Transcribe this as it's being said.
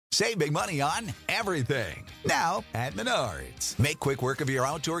Save big money on everything. Now at Menards. Make quick work of your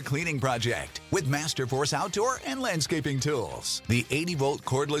outdoor cleaning project with Masterforce outdoor and landscaping tools. The 80-volt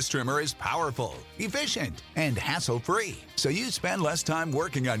cordless trimmer is powerful, efficient, and hassle-free. So you spend less time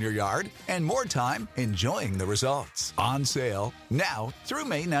working on your yard and more time enjoying the results. On sale now through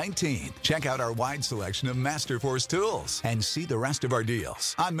May 19th. Check out our wide selection of Masterforce tools and see the rest of our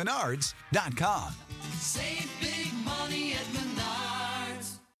deals on Menards.com. Save big money at Menards.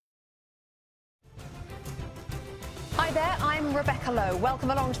 Hi there, I'm Rebecca Lowe. Welcome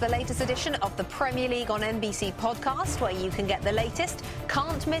along to the latest edition of the Premier League on NBC podcast, where you can get the latest,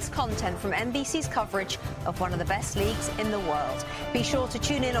 can't-miss content from NBC's coverage of one of the best leagues in the world. Be sure to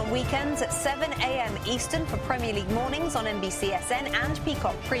tune in on weekends at 7 a.m. Eastern for Premier League mornings on NBCSN and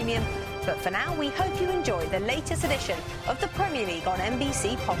Peacock Premium. But for now, we hope you enjoy the latest edition of the Premier League on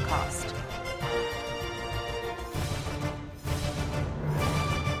NBC podcast.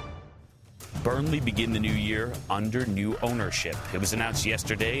 Burnley begin the new year under new ownership. It was announced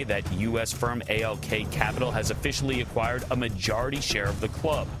yesterday that U.S. firm ALK Capital has officially acquired a majority share of the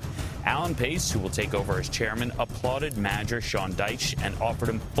club. Alan Pace, who will take over as chairman, applauded manager Sean Dyche and offered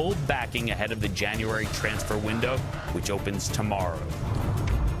him full backing ahead of the January transfer window, which opens tomorrow.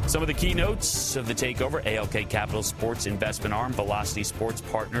 Some of the keynotes of the takeover: ALK Capital sports investment arm Velocity Sports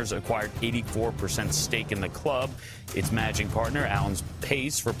Partners acquired 84% stake in the club. Its managing partner, Alan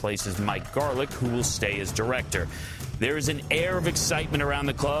Pace, replaces Mike Garlick, who will stay as director. There is an air of excitement around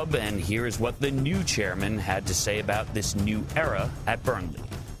the club, and here is what the new chairman had to say about this new era at Burnley.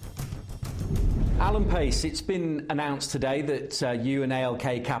 Alan Pace, it's been announced today that you and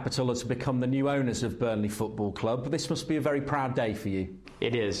ALK Capital are to become the new owners of Burnley Football Club. This must be a very proud day for you.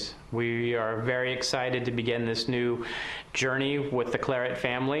 It is. We are very excited to begin this new journey with the Claret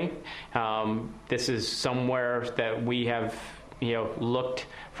family. This is somewhere that we have looked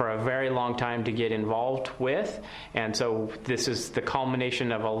for a very long time to get involved with. And so this is the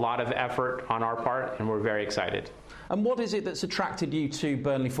culmination of a lot of effort on our part, and we're very excited. And what is it that's attracted you to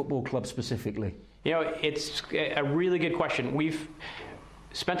Burnley Football Club specifically? It's a really good question. We've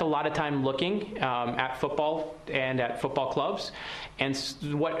spent a lot of time looking at football and at football clubs. And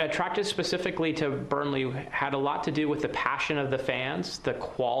what attracted specifically to Burnley had a lot to do with the passion of the fans, the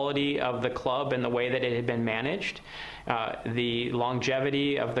quality of the club and the way that it had been managed, the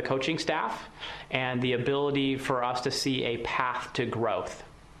longevity of the coaching staff, and the ability for us to see a path to growth.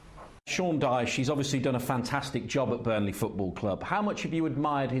 Sean Dyche, he's obviously done a fantastic job at Burnley Football Club. How much have you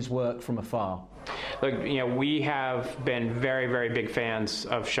admired his work from afar? Look, we have been very, very big fans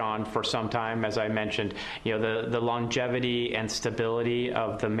of Sean for some time. As I mentioned, the longevity and stability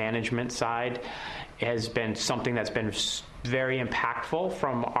of the management side has been something that's been very impactful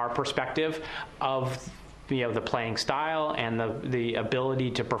from our perspective of the playing style and the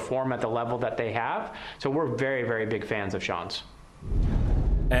ability to perform at the level that they have. So we're very, very big fans of Sean's.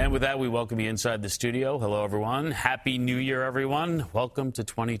 And with that, we welcome you inside the studio. Hello, everyone. Happy New Year, everyone. Welcome to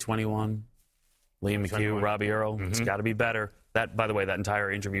 2021. Liam McHugh, Robbie Earle. Mm-hmm. It's got to be better. That, by the way, that entire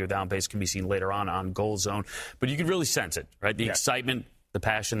interview with Alan Pace can be seen later on Goal Zone. But you can really sense it, right? The excitement, the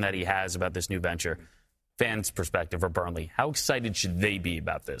passion that he has about this new venture. Fans' perspective for Burnley. How excited should they be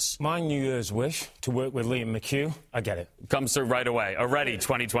about this? My New Year's wish to work with Liam McHugh, I get it. Comes through right away. Already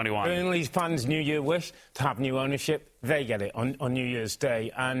 2021. Burnley's fans' New Year wish to have new ownership. They get it on New Year's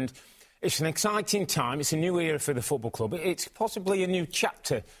Day. And it's an exciting time. It's a new era for the football club. It's possibly a new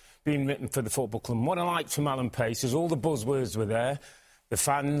chapter being written for the football club. And what I liked from Alan Pace is all the buzzwords were there. The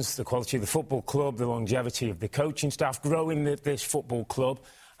fans, the quality of the football club, the longevity of the coaching staff, growing this football club.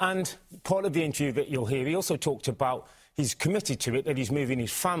 And part of the interview that you'll hear, he also talked about he's committed to it, that he's moving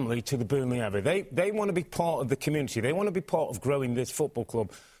his family to the Burnley area. They want to be part of the community. They want to be part of growing this football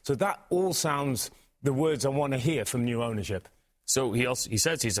club. So that all sounds the words I want to hear from new ownership. So he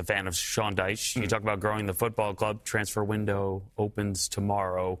says he's a fan of Sean Dyche. You talk about growing the football club. Transfer window opens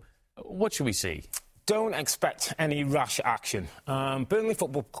tomorrow. What should we see? Don't expect any rash action. Burnley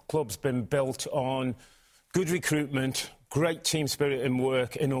Football Club's been built on good recruitment, great team spirit and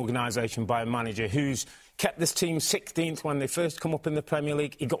work in organisation by a manager who's kept this team 16th when they first come up in the Premier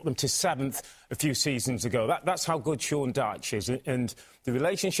League. He got them to 7th a few seasons ago. That's how good Sean Dyche is. And the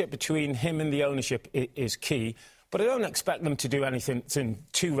relationship between him and the ownership is key. But I don't expect them to do anything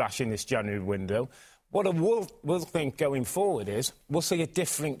too rash in this January window. What I will think going forward is we'll see a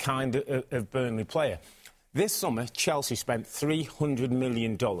different kind of Burnley player. This summer, Chelsea spent $300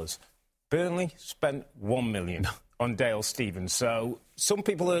 million. Burnley spent $1 million on Dale Stephens. So some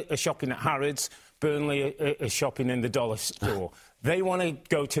people are shopping at Harrods. Burnley are shopping in the dollar store. They want to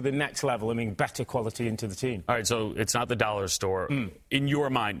go to the next level. I mean, better quality into the team. All right, so it's not the dollar store. In your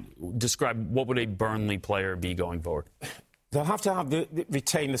mind, describe what would a Burnley player be going forward? They'll have to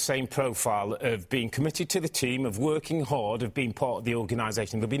retain the same profile of being committed to the team, of working hard, of being part of the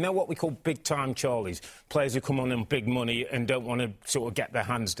organisation. There'll be no what we call big-time Charlies, players who come on big money and don't want to sort of get their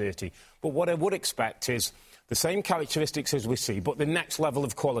hands dirty. But what I would expect is the same characteristics as we see, but the next level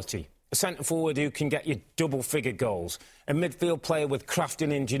of quality. A centre-forward who can get you double-figure goals. A midfield player with craft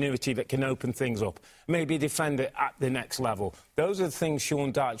and ingenuity that can open things up. Maybe a defender at the next level. Those are the things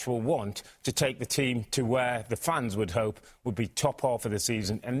Sean Dyche will want to take the team to where the fans would hope would be top half of the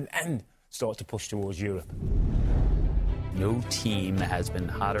season and start to push towards Europe. No team has been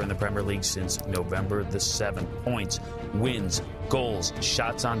hotter in the Premier League since November the 7th. Points, wins, goals,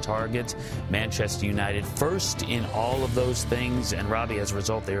 shots on target. Manchester United first in all of those things. And, Robbie, as a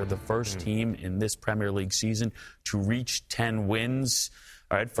result, they are the first team in this Premier League season to reach 10 wins.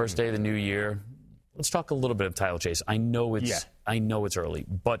 All right, first day of the new year. Let's talk a little bit of title chase. I know it's early,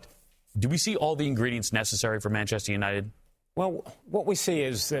 but do we see all the ingredients necessary for Manchester United? Well, what we see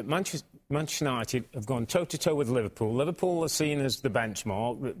is that Manchester United have gone toe-to-toe with Liverpool. Liverpool are seen as the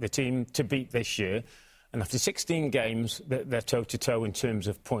benchmark, the team to beat this year. And after 16 games, they're toe-to-toe in terms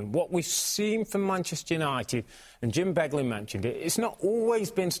of point. What we've seen from Manchester United, and Jim Begley mentioned it, it's not always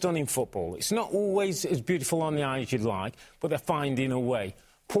been stunning football. It's not always as beautiful on the eye as you'd like, but they're finding a way.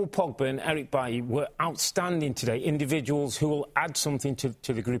 Paul Pogba and Eric Bailly were outstanding today, individuals who will add something to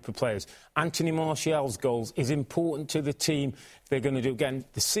the group of players. Anthony Martial's goals is important to the team. They're going to do again.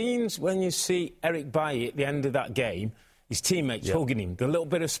 The scenes when you see Eric Bailly at the end of that game, his teammates hugging him, the little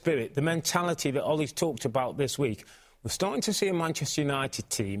bit of spirit, the mentality that Ollie's talked about this week. We're starting to see a Manchester United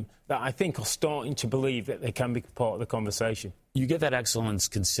team that I think are starting to believe that they can be part of the conversation. You get that excellence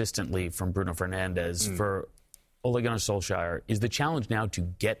consistently from Bruno Fernandes. For Ole Gunnar Solskjaer, is the challenge now to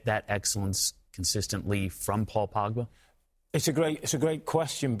get that excellence consistently from Paul Pogba? It's a great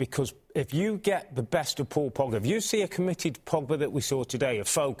question, because if you get the best of Paul Pogba, if you see a committed Pogba that we saw today, a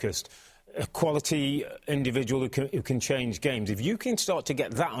focused, a quality individual who can change games, if you can start to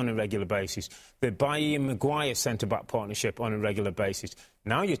get that on a regular basis, the Bailly and Maguire centre-back partnership on a regular basis,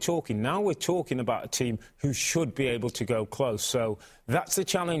 now we're talking about a team who should be able to go close. So that's the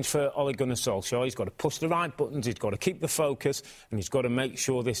challenge for Ole Gunnar Solskjaer. He's got to push the right buttons, he's got to keep the focus, and he's got to make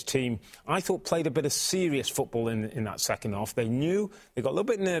sure this team, I thought, played a bit of serious football in that second half. They got a little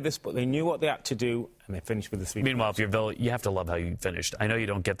bit nervous, but they knew what they had to do, and they finished with the 3 Meanwhile, if you're Villa, you have to love how you finished. I know you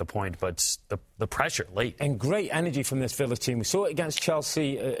don't get the point, but the pressure late. And great energy from this Villa team. We saw it against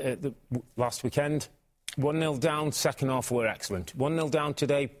Chelsea last weekend. 1-0 down, second half were excellent. 1-0 down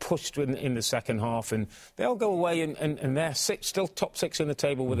today, pushed in the second half, and they'll go away and they're still top 6 in the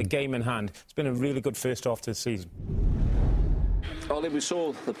table with a game in hand. It's been a really good first half to the season. Ollie, we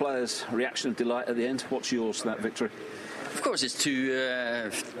saw the players' reaction of delight at the end. What's yours to that victory? Of course, it's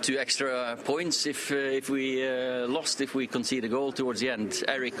two extra points if we lost, if we concede a goal towards the end.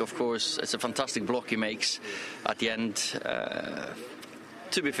 Eric, of course, it's a fantastic block he makes at the end.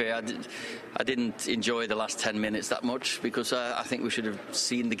 To be fair, I didn't enjoy the last 10 minutes that much, because I think we should have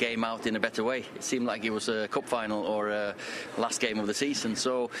seen the game out in a better way. It seemed like it was a cup final or a last game of the season.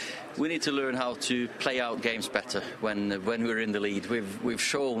 So we need to learn how to play out games better when we're in the lead. We've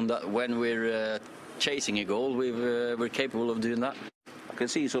shown that when we're chasing a goal, we're capable of doing that. I can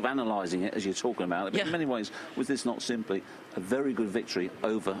see you sort of analysing it as you're talking about it, but in many ways, was this not simply a very good victory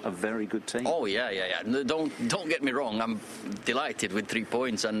over a very good team? Oh, yeah. Don't get me wrong, I'm delighted with 3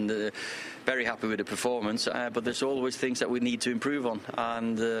 points and very happy with the performance, but there's always things that we need to improve on,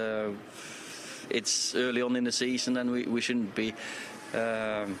 and it's early on in the season, and we shouldn't be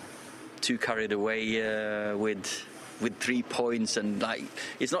too carried away with 3 points, and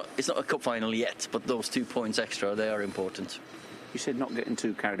it's not a cup final yet, but those 2 points extra, they are important. You said not getting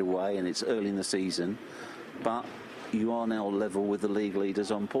too carried away, and it's early in the season, but you are now level with the league leaders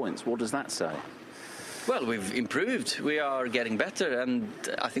on points. What does that say? Well, we've improved. We are getting better, and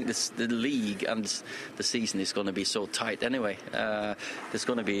I think the league and the season is going to be so tight anyway. There's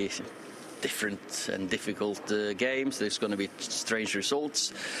going to be different and difficult games. There's going to be strange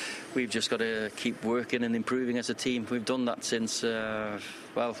results. We've just got to keep working and improving as a team. We've done that since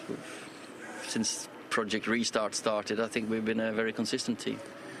Project Restart started. I think we've been a very consistent team.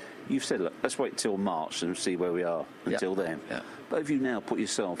 You've said, look, let's wait till March and see where we are until then. Yeah. But have you now put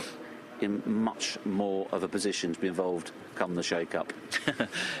yourself in much more of a position to be involved come the shake-up?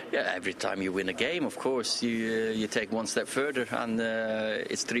 Yeah, every time you win a game, of course, you take one step further, and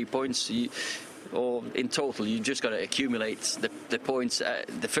it's 3 points. Or in total, you just got to accumulate the points.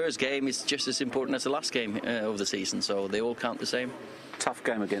 The first game is just as important as the last game of the season, so they all count the same. Tough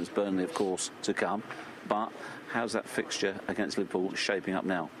game against Burnley, of course, to come, but how's that fixture against Liverpool shaping up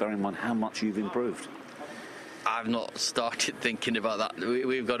now? Bearing in mind how much you've improved. I've not started thinking about that.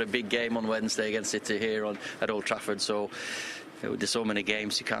 We've got a big game on Wednesday against City here at Old Trafford, so there's so many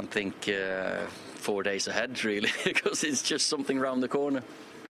games you can't think 4 days ahead, really, because it's just something around the corner.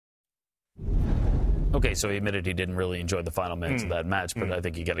 Okay, so he admitted he didn't really enjoy the final minutes of that match, but I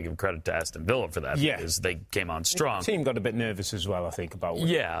think you got to give credit to Aston Villa for that because they came on strong. The team got a bit nervous as well, I think, about what...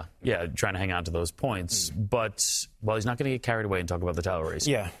 Yeah, trying to hang on to those points. But, well, he's not going to get carried away and talk about the title race.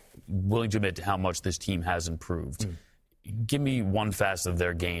 Yeah. Willing to admit how much this team has improved. Give me one facet of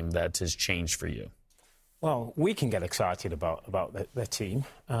their game that has changed for you. Well, we can get excited about their team.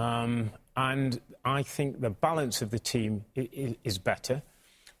 And I think the balance of the team is better.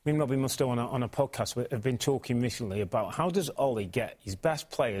 Me and Robbie Mustoe on a podcast have been talking recently about how does Ollie get his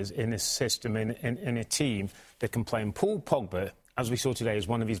best players in a system, in a team that can play. And Paul Pogba, as we saw today, is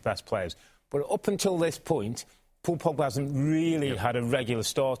one of his best players. But up until this point, Paul Pogba hasn't really had a regular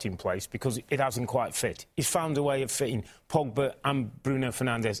starting place because it hasn't quite fit. He's found a way of fitting Pogba and Bruno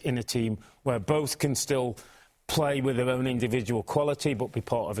Fernandes in a team where both can still play with their own individual quality but be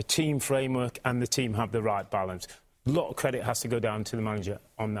part of a team framework and the team have the right balance. A lot of credit has to go down to the manager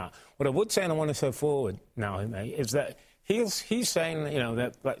on that. What I would say, and I want to go forward now, mate, is that he's saying,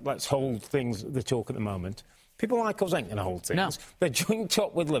 that let's hold things, the talk at the moment. People like us ain't going to hold things. No. They're joint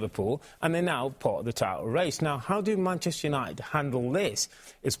top with Liverpool, and they're now part of the title race. Now, how do Manchester United handle this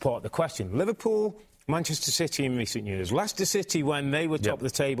is part of the question. Liverpool, Manchester City in recent years. Leicester City, when they were top of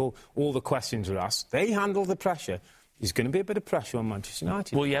the table, all the questions were asked. They handle the pressure. There's going to be a bit of pressure on Manchester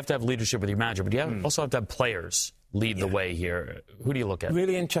United. Well, you have to have leadership with your manager, but you also have to have players lead the way here. Who do you look at?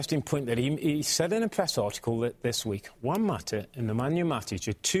 Really interesting point that he said in a press article this week. Juan Mata and Nemanja Matic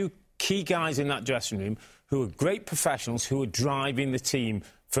are two key guys in that dressing room who are great professionals who are driving the team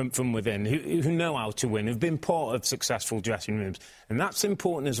from within, who know how to win, who've been part of successful dressing rooms. And that's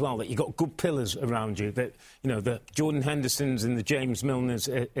important as well, that you've got good pillars around you, that, the Jordan Hendersons and the James Milners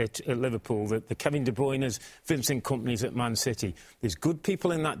at Liverpool, the Kevin De Bruyne's, Vincent Kompany's at Man City. There's good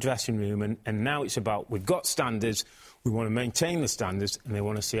people in that dressing room, and now it's about, we've got standards, we want to maintain the standards, and they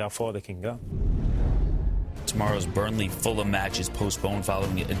want to see how far they can go. Tomorrow's Burnley-Fulham match is postponed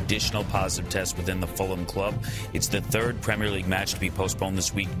following additional positive tests within the Fulham club. It's the third Premier League match to be postponed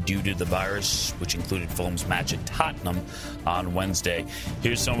this week due to the virus, which included Fulham's match at Tottenham on Wednesday.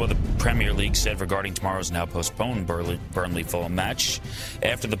 Here's some of what the Premier League said regarding tomorrow's now postponed Burnley-Fulham match.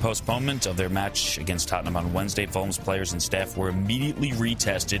 After the postponement of their match against Tottenham on Wednesday, Fulham's players and staff were immediately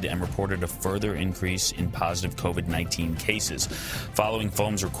retested and reported a further increase in positive COVID-19 cases. Following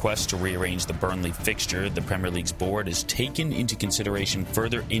Fulham's request to rearrange the Burnley fixture, the Premier League's board has taken into consideration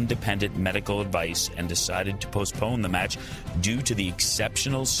further independent medical advice and decided to postpone the match due to the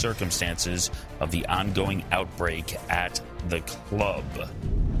exceptional circumstances of the ongoing outbreak at the club.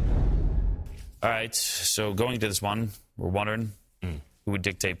 All right, so going to this one, we're wondering who would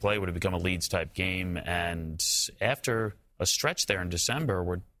dictate play. Would it become a Leeds-type game? And after a stretch there in December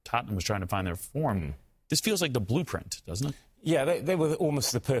where Tottenham was trying to find their form, this feels like the blueprint, doesn't it? Yeah, they were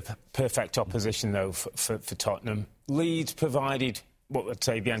almost the perfect opposition, though, for Tottenham. Leeds provided, what I'd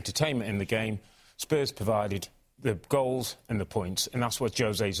say, the entertainment in the game. Spurs provided the goals and the points, and that's what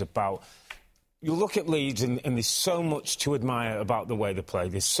Jose's about. You look at Leeds, and there's so much to admire about the way they play.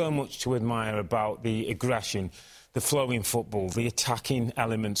 There's so much to admire about the aggression, the flowing football, the attacking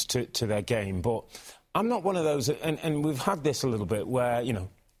elements to their game. But I'm not one of those, and we've had this a little bit, where,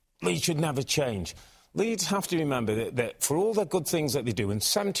 Leeds should never change. Leeds have to remember that for all the good things that they do, and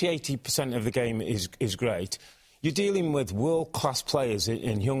 70-80% of the game is great, you're dealing with world-class players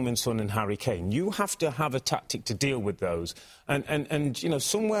in Heung-min Son and Harry Kane. You have to have a tactic to deal with those. And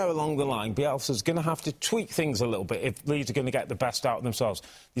somewhere along the line, Bielsa's going to have to tweak things a little bit if Leeds are going to get the best out of themselves.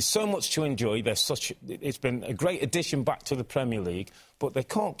 There's so much to enjoy. It's been a great addition back to the Premier League, but they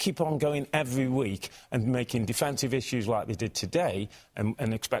can't keep on going every week and making defensive issues like they did today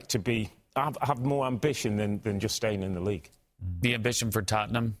and expect to have more ambition than just staying in the league. The ambition for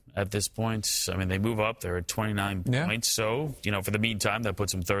Tottenham at this point, I mean, they move up. They're at 29 points. So, for the meantime, that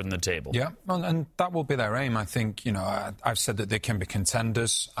puts them third in the table. Yeah, and that will be their aim. I think, I've said that they can be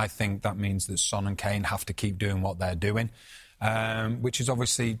contenders. I think that means that Son and Kane have to keep doing what they're doing. which is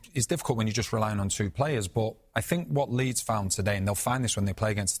obviously is difficult when you're just relying on two players. But I think what Leeds found today, and they'll find this when they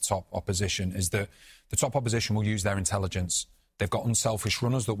play against the top opposition, is that the top opposition will use their intelligence. They've got unselfish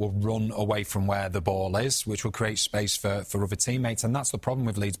runners that will run away from where the ball is, which will create space for other teammates. And that's the problem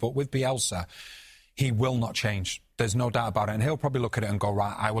with Leeds. But with Bielsa, he will not change. There's no doubt about it. And he'll probably look at it and go,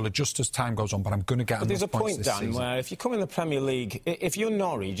 right, I will adjust as time goes on, but I'm going to get enough points this season. There's a point, Dan, where if you come in the Premier League, if you're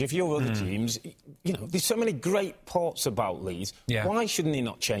Norwich, if you're other teams, you know, there's so many great parts about Leeds. Yeah. Why shouldn't he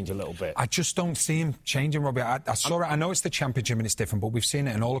not change a little bit? I just don't see him changing, Robbie. I saw it. I know it's the Championship and it's different, but we've seen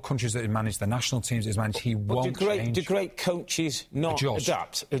it in all the countries that he managed, the national teams he's managed. He won't change. Do great coaches not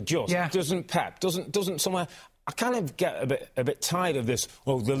adjust? Yeah. Doesn't Pep? Doesn't somewhere... I kind of get a bit tired of this,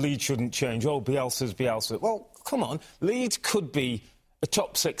 the Leeds shouldn't change, Bielsa's Bielsa. Well, come on, Leeds could be a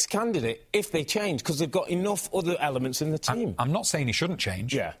top 6 candidate if they change, because they've got enough other elements in the team. I'm not saying he shouldn't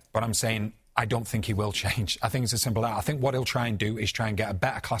change, but I'm saying I don't think he will change. I think it's as simple as that. I think what he'll try and do is try and get a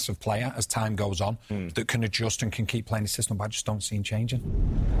better class of player as time goes on that can adjust and can keep playing the system, but I just don't see him changing.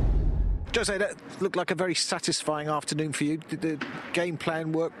 Jose, that looked like a very satisfying afternoon for you. Did the game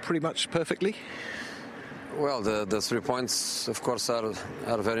plan work pretty much perfectly? Well, the 3 points, of course, are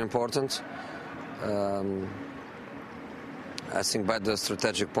very important. I think by the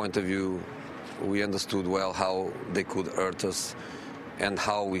strategic point of view, we understood well how they could hurt us and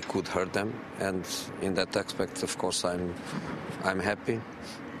how we could hurt them. And in that aspect, of course, I'm happy.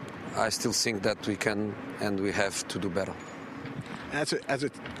 I still think that we can and we have to do better.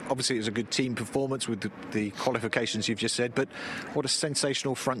 Obviously, it's a good team performance with the qualifications you've just said, but what a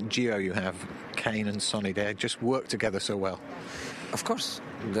sensational front duo you have, Kane and Sonny. They just work together so well. Of course,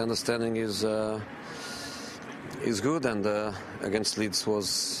 the understanding is good, and against Leeds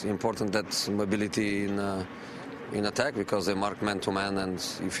was important that mobility in attack, because they mark man to man, and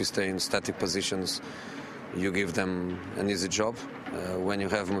if you stay in static positions, you give them an easy job. When you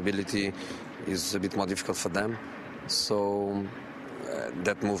have mobility, it's a bit more difficult for them. So.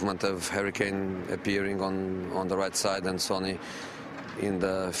 That movement of Harry Kane appearing on the right side and Sonny in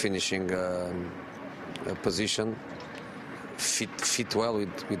the finishing position fit well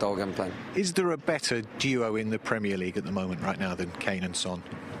with our game plan. Is there a better duo in the Premier League at the moment right now than Kane and Son?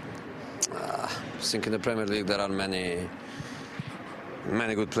 I think in the Premier League there are many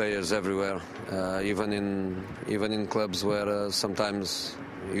good players everywhere, even in clubs where sometimes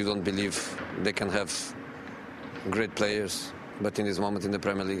you don't believe they can have great players. But in this moment in the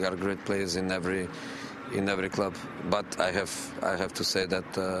Premier League are great players in every club. But I have to say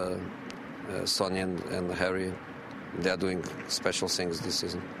that Sonny and Harry, they are doing special things this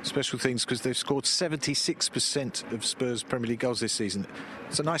season. Special things because they've scored 76% of Spurs Premier League goals this season.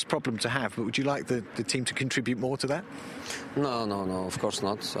 It's a nice problem to have, but would you like the team to contribute more to that? No, of course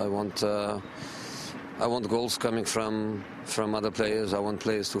not. I want goals coming from other players. I want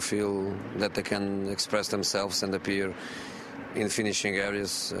players to feel that they can express themselves and appear in finishing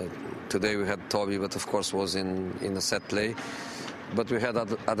areas. Today we had Toby, but of course was in a set play. But we had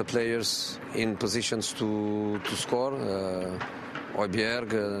other players in positions to score.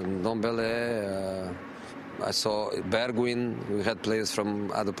 Højbjerg, Ndombele, I saw Bergwijn. We had players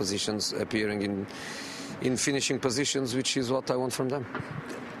from other positions appearing in finishing positions, which is what I want from them.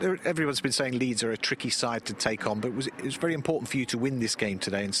 Everyone's been saying Leeds are a tricky side to take on, but it was very important for you to win this game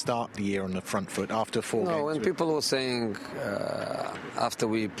today and start the year on the front foot after 4 games. No, and people were saying after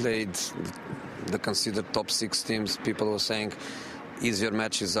we played the considered top 6 teams, people were saying easier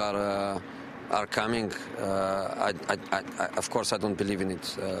matches are coming. Of course, I don't believe in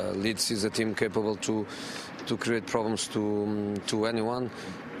it. Leeds is a team capable to create problems to anyone.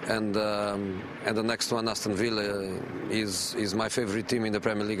 And the next one, Aston Villa, is my favourite team in the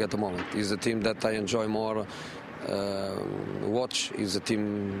Premier League at the moment. It's a team that I enjoy more watch. It's a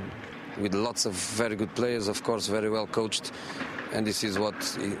team with lots of very good players, of course, very well coached, and this is what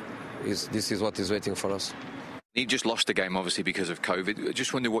is waiting for us. You just lost the game, obviously, because of COVID. I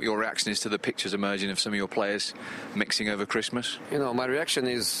just wonder what your reaction is to the pictures emerging of some of your players mixing over Christmas. My reaction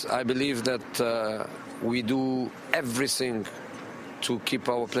is I believe that we do everything to keep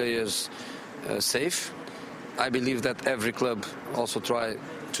our players safe. I believe that every club also try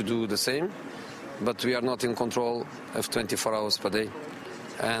to do the same, but we are not in control of 24 hours per day.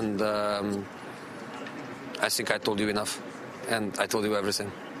 And I think I told you enough, and I told you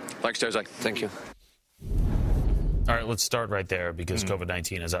everything. Thanks, Jose. Thank you. All right, let's start right there because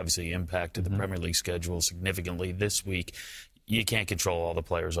COVID-19 has obviously impacted the Premier League schedule significantly this week. You can't control all the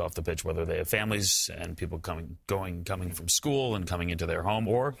players off the pitch, whether they have families and people coming from school and coming into their home,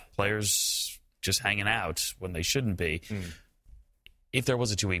 or players just hanging out when they shouldn't be. If there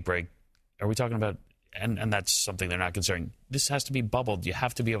was a 2-week break, are we talking about And that's something they're not considering. This has to be bubbled. You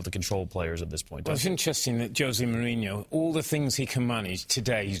have to be able to control players at this point. Well, it's interesting that Jose Mourinho, all the things he can manage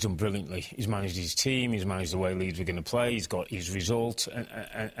today, he's done brilliantly. He's managed his team, he's managed the way Leeds were going to play, he's got his result,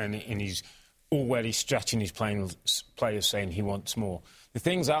 and he's already stretching his players, saying he wants more. The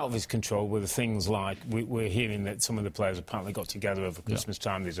things out of his control were the things like we're hearing that some of the players apparently got together over Christmas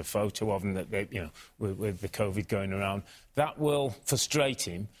time. There's a photo of them that they, with the COVID going around. That will frustrate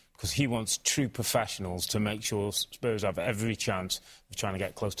him, because he wants true professionals to make sure Spurs have every chance of trying to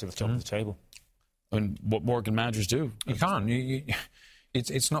get close to the top of the table. And what more can managers do? You can't.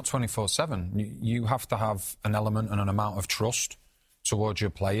 It's not 24/7. You have to have an element and an amount of trust towards your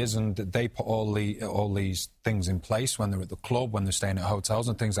players, and they put all these things in place when they're at the club, when they're staying at hotels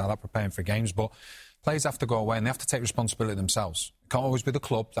and things like that, preparing for games. But players have to go away and they have to take responsibility themselves. It can't always be the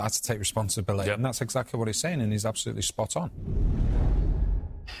club that has to take responsibility. And that's exactly what he's saying, and he's absolutely spot on.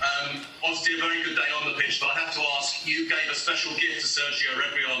 Obviously a very good day on the pitch, but I have to ask, you gave a special gift to Sergio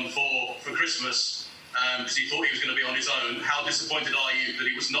Reguilón for Christmas because he thought he was going to be on his own. How disappointed are you that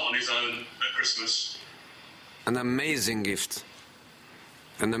he was not on his own at Christmas? An amazing gift.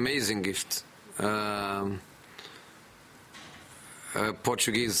 An amazing gift. A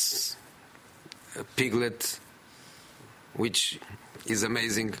Portuguese piglet, which is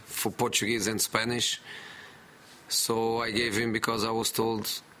amazing for Portuguese and Spanish. So I gave him because I was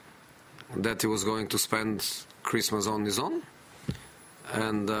told that he was going to spend Christmas on his own.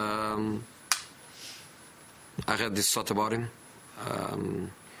 And I had this thought about him.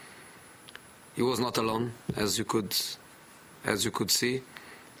 He was not alone, as you could see.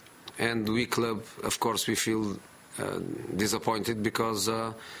 And we club, of course, we feel disappointed because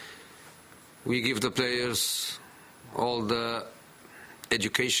we give the players all the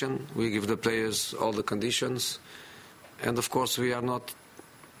education, we give the players all the conditions, and of course we are not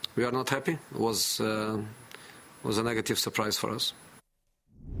happy. It was a negative surprise for us.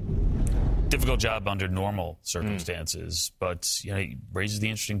 Difficult job under normal circumstances, but it raises the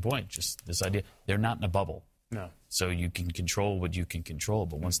interesting point. Just this idea, they're not in a bubble. No. So you can control what you can control,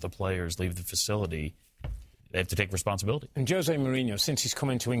 but once the players leave the facility, they have to take responsibility. And Jose Mourinho, since he's come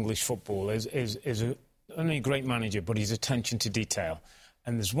into English football, is only a great manager, but his attention to detail.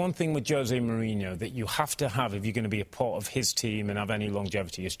 And there's one thing with Jose Mourinho that you have to have if you're going to be a part of his team and have any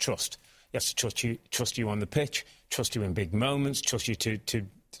longevity, is trust. He has to trust you on the pitch, trust you in big moments, trust you to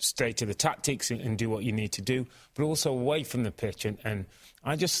stay to the tactics and do what you need to do, but also away from the pitch. And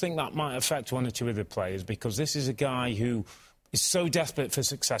I just think that might affect one or two of the players, because this is a guy who is so desperate for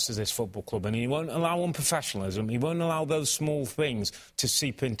success as this football club, and he won't allow unprofessionalism, he won't allow those small things to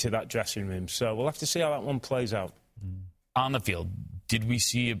seep into that dressing room. So we'll have to see how that one plays out. On the field, did we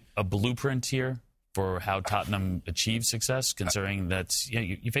see a blueprint here for how Tottenham achieves success, considering that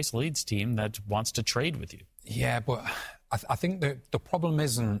you face a Leeds team that wants to trade with you? Yeah, but I think the problem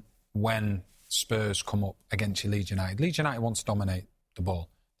isn't when Spurs come up against your Leeds United. Leeds United wants to dominate the ball.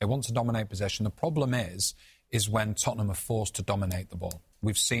 They want to dominate possession. The problem is when Tottenham are forced to dominate the ball.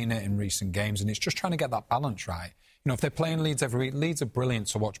 We've seen it in recent games, and it's just trying to get that balance right. If they're playing Leeds every week, Leeds are brilliant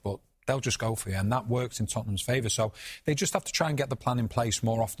to watch, but they'll just go for you, and that works in Tottenham's favour. So they just have to try and get the plan in place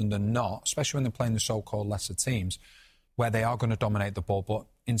more often than not, especially when they're playing the so-called lesser teams, where they are going to dominate the ball. But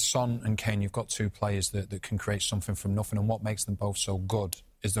in Son and Kane, you've got two players that can create something from nothing, and what makes them both so good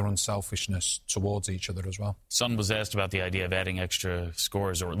is their unselfishness towards each other as well. Son was asked about the idea of adding extra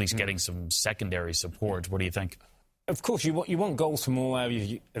scores, or at least getting some secondary support. What do you think? Of course, you want goals from all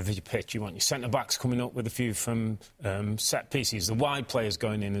areas of your pitch. You want your centre-backs coming up with a few from set pieces, the wide players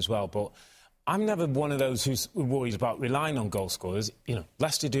going in as well. But I'm never one of those who worries about relying on goal scorers.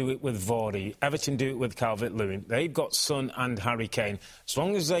 Leicester do it with Vardy, Everton do it with Calvert-Lewin. They've got Son and Harry Kane. As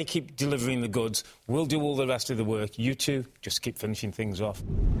long as they keep delivering the goods, we'll do all the rest of the work. You two, just keep finishing things off.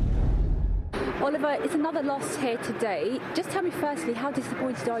 Oliver, it's another loss here today. Just tell me firstly, how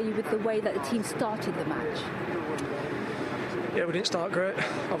disappointed are you with the way that the team started the match? Yeah, we didn't start great.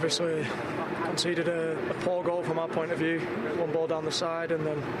 Obviously, conceded a poor goal from our point of view. One ball down the side and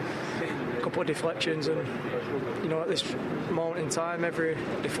then a couple of deflections. And, at this moment in time, every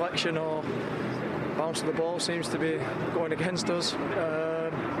deflection or bounce of the ball seems to be going against us.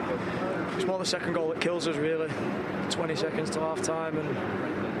 It's more the second goal that kills us, really. 20 seconds till half-time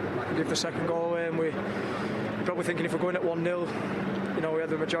and we give the second goal away, and we're probably thinking if we're going at 1-0, we had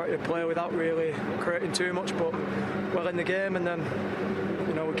the majority of play without really creating too much, but well in the game, and then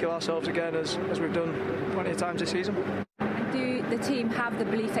we kill ourselves again as we've done plenty of times this season. Do the team have the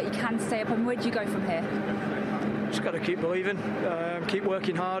belief that you can stay up, and where do you go from here? Just got to keep believing, keep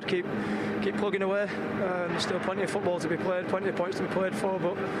working hard, keep plugging away. There's still plenty of football to be played, plenty of points to be played for,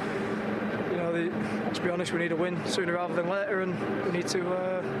 but let's be honest, we need a win sooner rather than later, and we need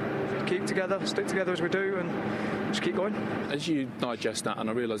to keep together, stick together as we do, and just keep going. As you digest that, and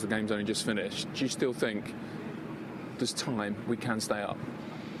I realise the game's only just finished, do you still think there's time we can stay up?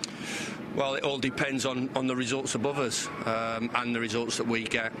 Well, it all depends on the results above us and the results that we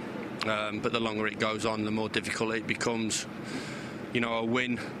get. But the longer it goes on, the more difficult it becomes. A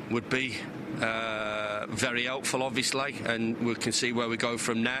win would be very helpful, obviously, and we can see where we go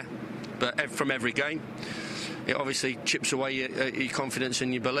from there. But from every game, it obviously chips away your confidence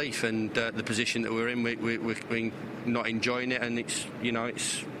and your belief. And the position that we're in, we're not enjoying it, and it's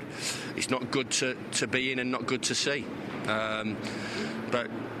not good to be in and not good to see. But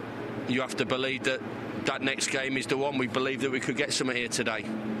you have to believe that next game is the one. We believe that we could get something here today,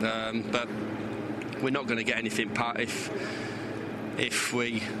 but we're not going to get anything, Pat, if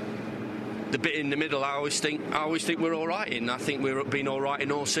we. The bit in the middle, I always think we're all right in. I think we've been all right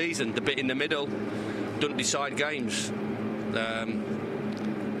in all season. The bit in the middle doesn't decide games. The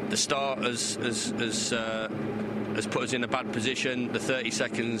start has put us in a bad position. The 30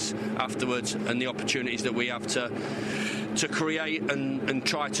 seconds afterwards and the opportunities that we have to create and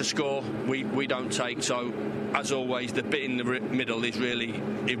try to score, we don't take. So, as always, the bit in the middle is really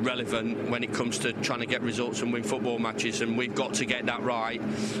irrelevant when it comes to trying to get results and win football matches, and we've got to get that right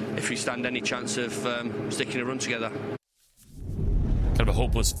if we stand any chance of sticking a run together. Kind of a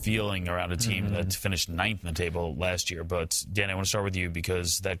hopeless feeling around a team that finished ninth in the table last year. But, Dan, I want to start with you,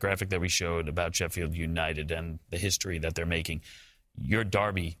 because that graphic that we showed about Sheffield United and the history that they're making, your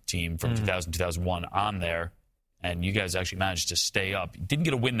Derby team from 2000-2001 on there, and you guys actually managed to stay up. You didn't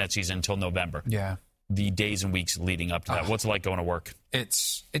get a win that season until November. Yeah. The days and weeks leading up to that. What's it like going to work?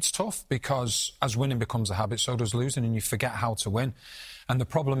 It's tough, because as winning becomes a habit, so does losing, and you forget how to win. And the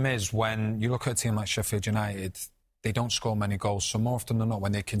problem is, when you look at a team like Sheffield United, they don't score many goals. So more often than not,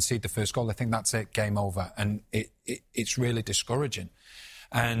 when they concede the first goal, they think that's it, game over. And it's really discouraging.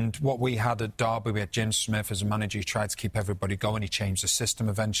 And what we had at Derby, we had Jim Smith as a manager. He tried to keep everybody going. He changed the system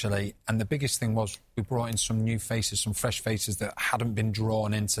eventually. And the biggest thing was we brought in some new faces, some fresh faces that hadn't been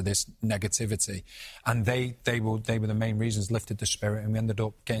drawn into this negativity. And they were the main reasons, lifted the spirit. And we ended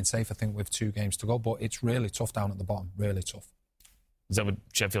up getting safe, I think, with 2 games to go. But it's really tough down at the bottom, really tough. Is that what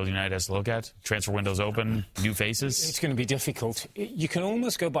Sheffield United has to look at? Transfer windows open, new faces? It's going to be difficult. You can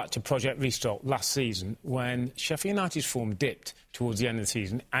almost go back to Project Restart last season, when Sheffield United's form dipped towards the end of the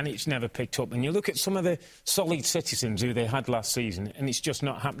season and it's never picked up. And you look at some of the solid citizens who they had last season and it's just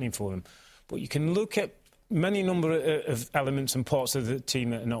not happening for them. But you can look at many number of elements and parts of the team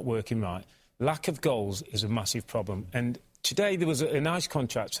that are not working right. Lack of goals is a massive problem. And today there was a nice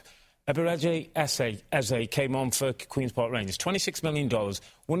contract. Eberechi Eze came on for Queen's Park Rangers. $26 million,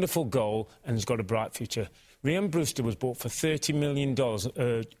 wonderful goal, and has got a bright future. Ryan Brewster was bought for $30 million,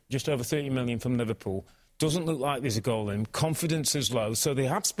 just over $30 million from Liverpool. Doesn't look like there's a goal in. Confidence is low. So they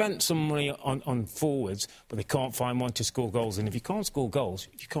have spent some money on forwards, but they can't find one to score goals. And if you can't score goals,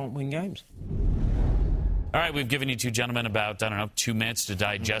 you can't win games. All right, we've given you two gentlemen about, 2 minutes to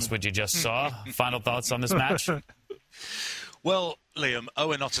digest what you just saw. Final thoughts on this match? Well, Liam,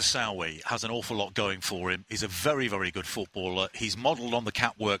 Owen Otasowie has an awful lot going for him. He's a very, very good footballer. He's modelled on the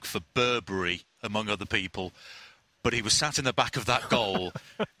catwalk for Burberry, among other people. But he was sat in the back of that goal,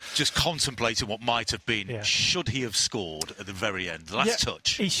 just contemplating what might have been. Yeah. Should he have scored at the very end? The last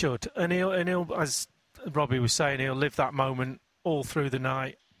touch. He should. And he'll, as Robbie was saying, he'll live that moment all through the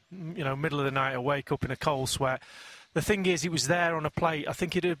night. Middle of the night, he'll wake up in a cold sweat. The thing is, he was there on a plate. I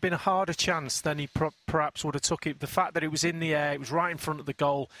think it had been a harder chance than he perhaps would have took it. The fact that it was in the air, it was right in front of the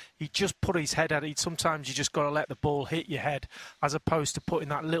goal, he just put his head at it. Sometimes you just got to let the ball hit your head, as opposed to putting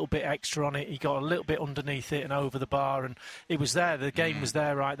that little bit extra on it. He got a little bit underneath it and over the bar, and it was there. The game was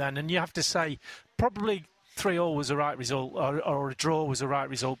there right then. And you have to say, probably 3-3 was the right result, or a draw was the right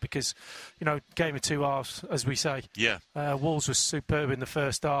result, because, game of 2 halves, as we say. Yeah. Wolves was superb in the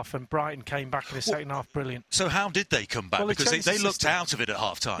first half, and Brighton came back in the second half brilliant. So how did they come back? Because they looked out of it at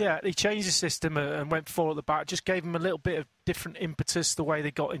half-time. Yeah, he changed the system and went 4 at the back, just gave them a little bit of different impetus, the way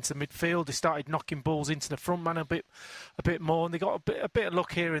they got into midfield. They started knocking balls into the front man a bit more, and they got a bit of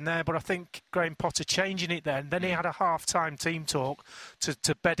luck here and there. But I think Graham Potter changing it then he had a half-time team talk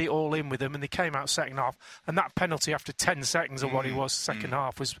to bed it all in with them, and they came out second half. And that penalty after 10 seconds of what he was second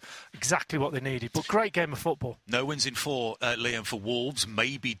half was exactly what they needed. But great game of football. No wins in 4, Liam, for Wolves.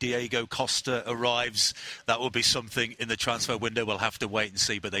 Maybe Diego Costa arrives. That will be something in the transfer window. We'll have to wait and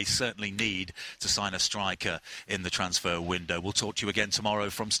see, but they certainly need to sign a striker in the transfer window. We'll talk to you again tomorrow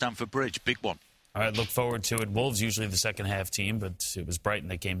from Stamford Bridge. Big one. All right, look forward to it. Wolves usually the second half team, but it was Brighton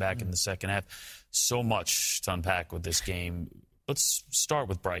that came back in the second half. So much to unpack with this game. Let's start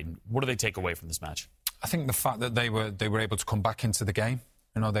with Brighton. What do they take away from this match? I think the fact that they were able to come back into the game.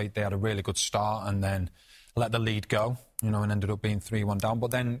 You know, they had a really good start and then let the lead go, you know, and ended up being 3-1 down.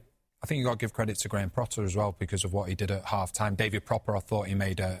 But then I think you've got to give credit to Graham Potter as well because of what he did at half-time. David Propper, I thought he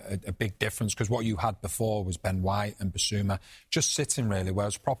made a big difference because what you had before was Ben White and Basuma just sitting really,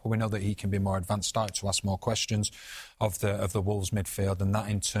 whereas Propper, we know that he can be more advanced, start to ask more questions of the Wolves midfield, and that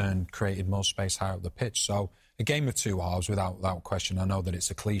in turn created more space higher up the pitch. So a game of two halves without question. I know that it's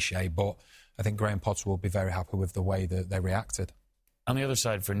a cliche, but I think Graham Potter will be very happy with the way that they reacted. On the other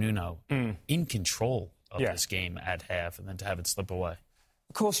side, for Nuno, in control of this game at half and then to have it slip away.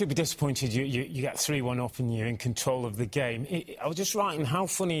 Of course, you'd be disappointed you get 3-1 up and you're in control of the game. I was just writing how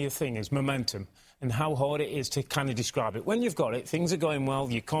funny a thing is momentum and how hard it is to kind of describe it. When you've got it, things are going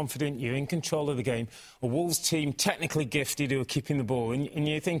well, you're confident, you're in control of the game. A Wolves team, technically gifted, who are keeping the ball, and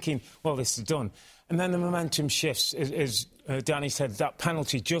you're thinking, well, this is done. And then the momentum shifts, as Danny said, that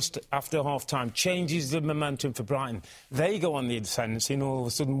penalty just after half-time changes the momentum for Brighton. They go on the ascendancy, and all of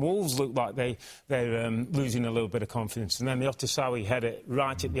a sudden Wolves look like they're losing a little bit of confidence. And then the Otasowie header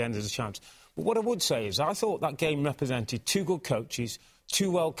right at the end of the chance. But what I would say is I thought that game represented two good coaches,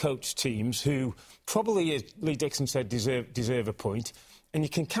 two well-coached teams who probably, as Lee Dixon said, deserve a point. And you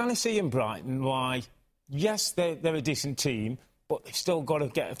can kind of see in Brighton why, yes, they're a decent team, but they've still got to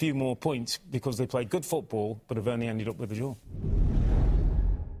get a few more points because they played good football but have only ended up with a draw.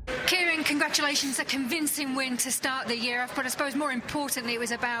 Kieran, congratulations, a convincing win to start the year off, but I suppose more importantly it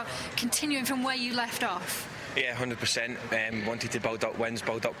was about continuing from where you left off. Yeah, 100%. Wanted to build up wins,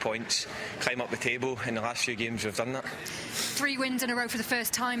 build up points, climb up the table. In the last few games we've done that. 3 wins in a row for the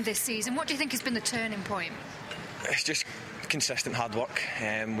first time this season. What do you think has been the turning point? It's just consistent hard work.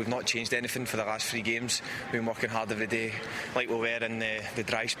 We've not changed anything for the last 3 games. We've been working hard every day, like we were in the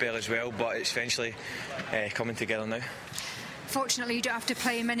dry spell as well, but it's eventually coming together now. Fortunately, you don't have to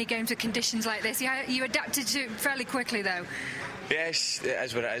play in many games with conditions like this. You adapted to it fairly quickly, though. Yes, it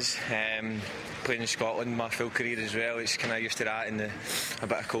is what it is. Playing in Scotland my full career as well, it's kind of used to that and a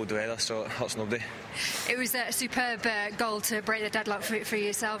bit of cold weather, so it hurts nobody. It was a superb goal to break the deadlock for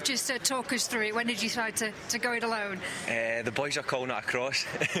yourself. Just talk us through it. When did you decide to go it alone? The boys are calling it a cross,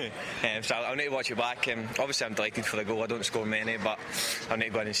 so I'll need to watch it back. Obviously I'm delighted for the goal. I don't score many, but I'll need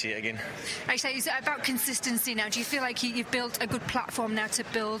to go in and see it again. Like I say, it's about consistency now. Do you feel like you've built a good platform now to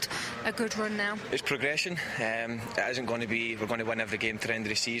build a good run now? It's progression. It isn't going to be we're going to win every game to the end of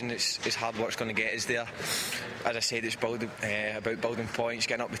the season. It's hard work's going to get us there. As I said, it's about building points,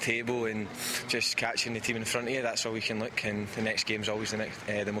 getting up the table and just catching the team in front of you. That's all we can look, and the next game's always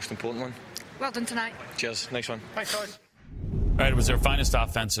the most important one. Well done tonight. Cheers, nice one. Thanks, guys. All right, it was their finest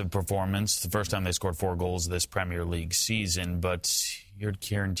offensive performance, the first time they scored 4 goals this Premier League season, but you heard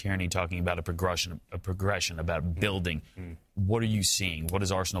Kieran Tierney talking about a progression about building. What are you seeing? What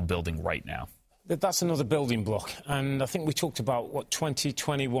is Arsenal building right now? That's another building block, and I think we talked about what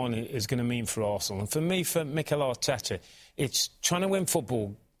 2021 is going to mean for Arsenal. And for me, for Mikel Arteta, it's trying to win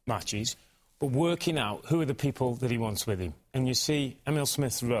football matches, but working out who are the people that he wants with him. And you see Emile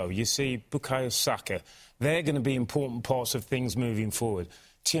Smith-Rowe, you see Bukayo Saka. They're going to be important parts of things moving forward.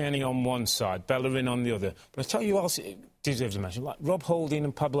 Tierney on one side, Bellerin on the other. But I tell you who else deserves a mention, like Rob Holding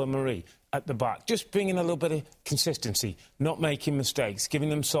and Pablo Mari at the back. Just bringing a little bit of consistency, not making mistakes, giving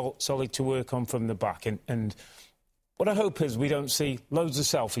them solid to work on from the back. And what I hope is we don't see loads of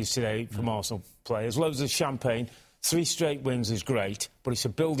selfies today from Arsenal players, loads of champagne. 3 straight wins is great, but it's a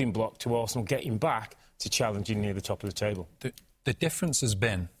building block to Arsenal getting back to challenging near the top of the table. The difference has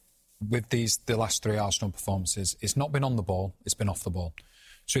been, with the last 3 Arsenal performances, it's not been on the ball, it's been off the ball.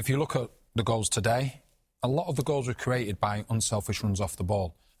 So if you look at the goals today, a lot of the goals were created by unselfish runs off the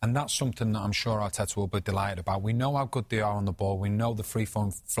ball. And that's something that I'm sure Arteta will be delighted about. We know how good they are on the ball. We know the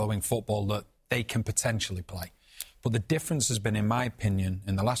free-flowing football that they can potentially play. But the difference has been, in my opinion,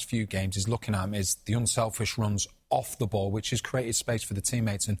 in the last few games, is looking at them is the unselfish runs off the ball, which has created space for the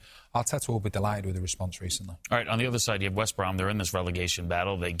teammates. And Arteta will be delighted with the response recently. All right, on the other side, you have West Brom. They're in this relegation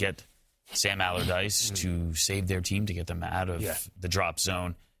battle. They get Sam Allardyce to save their team, to get them out of the drop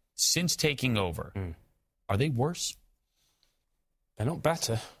zone. Since taking over, are they worse? They're not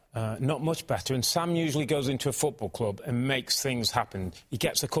better. Not much better. And Sam usually goes into a football club and makes things happen. He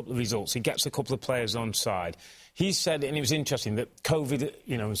gets a couple of results. He gets a couple of players on side. He said, and it was interesting, that COVID,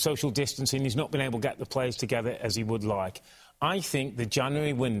 and social distancing, he's not been able to get the players together as he would like. I think the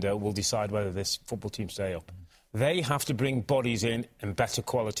January window will decide whether this football team stay up. They have to bring bodies in and better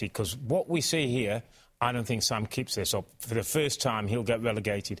quality, because what we see here, I don't think Sam keeps this up. For the first time, he'll get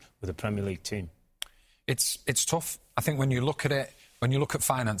relegated with a Premier League team. It's tough. I think when you look at it, when you look at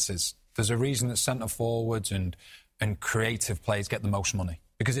finances, there's a reason that centre forwards and and creative players get the most money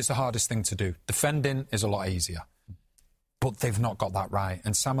because it's the hardest thing to do. Defending is a lot easier. But they've not got that right.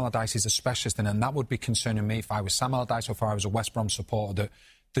 And Sam Allardyce is a specialist in it, and that would be concerning me if I was Sam Allardyce or if I was a West Brom supporter, that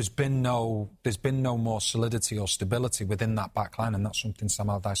there's been no more solidity or stability within that back line, and that's something Sam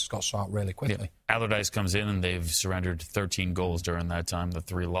Allardyce has got to sort out really quickly. Yeah. Allardyce comes in and they've surrendered 13 goals during that time, the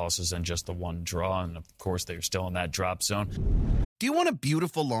 3 losses and just the 1 draw, and of course they're still in that drop zone. Do you want a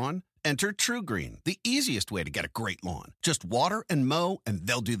beautiful lawn? Enter TruGreen, the easiest way to get a great lawn. Just water and mow, and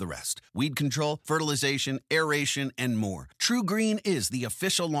they'll do the rest. Weed control, fertilization, aeration, and more. TruGreen is the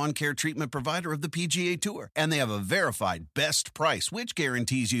official lawn care treatment provider of the PGA Tour, and they have a verified best price, which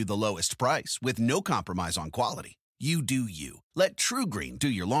guarantees you the lowest price with no compromise on quality. You do you. Let TruGreen do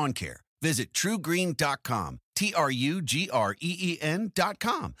your lawn care. Visit TruGreen.com,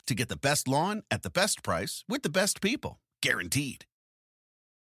 TruGreen.com, to get the best lawn at the best price with the best people. Guaranteed.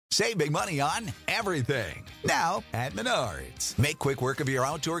 Save big money on everything. Now at Menards. Make quick work of your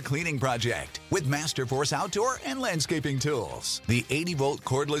outdoor cleaning project with Masterforce outdoor and landscaping tools. The 80-volt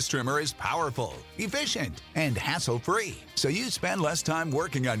cordless trimmer is powerful, efficient, and hassle-free. So you spend less time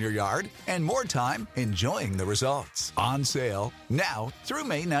working on your yard and more time enjoying the results. On sale now through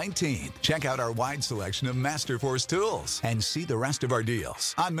May 19th. Check out our wide selection of Masterforce tools and see the rest of our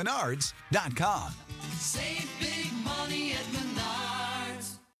deals on Menards.com. Save big money at Menards.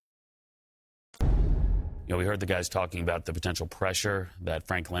 You know, we heard the guys talking about the potential pressure that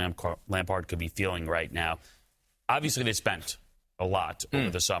Frank Lampard could be feeling right now. Obviously, they spent a lot over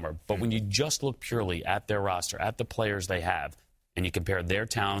the summer, but when you just look purely at their roster, at the players they have, and you compare their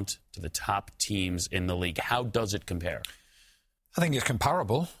talent to the top teams in the league, how does it compare? I think it's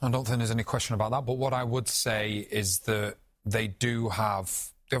comparable. I don't think there's any question about that. But what I would say is that they have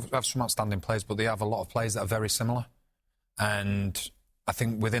some outstanding players, but they have a lot of players that are very similar. And I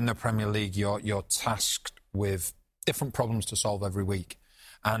think within the Premier League, you're tasked with different problems to solve every week.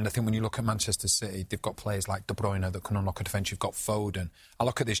 And I think when you look at Manchester City, they've got players like De Bruyne that can unlock a defence. You've got Foden. I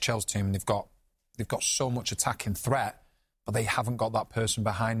look at this Chelsea team, and they've got so much attacking threat, but they haven't got that person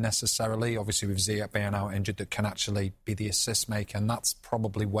behind necessarily. Obviously, with Ziyech being out injured, that can actually be the assist maker, and that's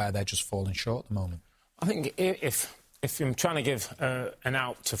probably where they're just falling short at the moment. I think if I'm trying to give an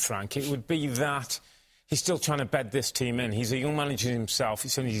out to Frank, it would be that he's still trying to bed this team in. He's a young manager himself.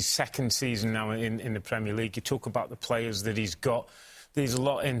 It's only his 2nd season now in the Premier League. You talk about the players that he's got. There's a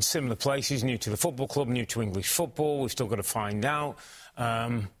lot in similar places, new to the football club, new to English football. We've still got to find out.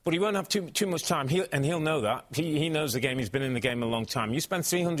 But he won't have too much time, he'll know that. He knows the game. He's been in the game a long time. You spend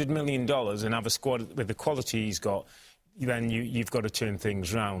 $300 million and have a squad with the quality he's got, then you've got to turn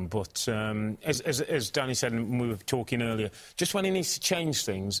things round. But as Danny said, and we were talking earlier, just when he needs to change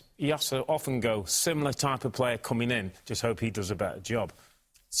things, he has to often go similar type of player coming in. Just hope he does a better job.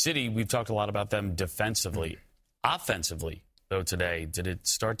 City, we've talked a lot about them defensively. Offensively, though, today, did it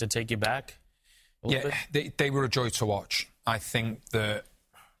start to take you back a little bit? They were a joy to watch. I think that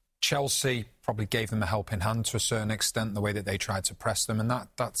Chelsea probably gave them a helping hand to a certain extent, the way that they tried to press them, and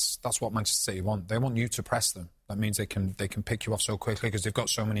that's what Manchester City want. They want you to press them. That means they can pick you off so quickly because they've got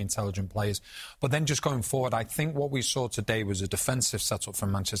so many intelligent players. But then just going forward, I think what we saw today was a defensive setup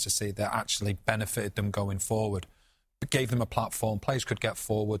from Manchester City that actually benefited them going forward. It gave them a platform. Players could get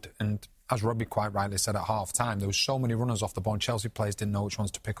forward, and as Robbie quite rightly said at half-time, there were so many runners off the ball, and Chelsea players didn't know which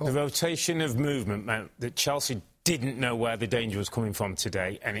ones to pick up. The rotation of movement meant that Chelsea didn't know where the danger was coming from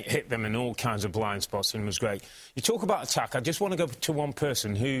today, and it hit them in all kinds of blind spots and was great. You talk about attack. I just want to go to one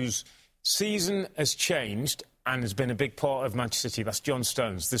person whose season has changed and has been a big part of Manchester City. That's John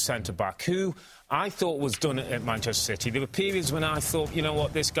Stones, the centre-back, who I thought was done at Manchester City. There were periods when I thought, you know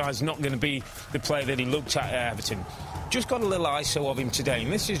what, this guy's not going to be the player that he looked at Everton. Just got a little ISO of him today,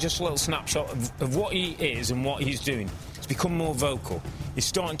 and this is just a little snapshot of what he is and what he's doing. He's become more vocal. He's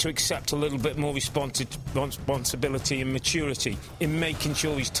starting to accept a little bit more responsibility and maturity in making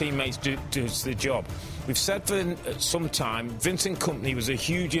sure his teammates do the job. We've said for some time, Vincent Kompany was a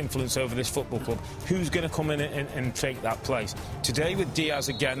huge influence over this football club. Who's going to come in and take that place? Today with Diaz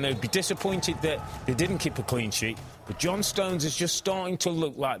again, they'd be disappointed that they didn't keep a clean sheet. But John Stones is just starting to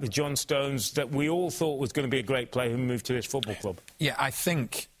look like the John Stones that we all thought was going to be a great player who moved to this football club. Yeah, I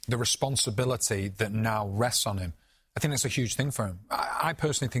think the responsibility that now rests on him, I think that's a huge thing for him. I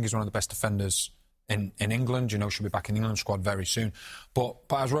personally think he's one of the best defenders in England. You know, should be back in the England squad very soon. But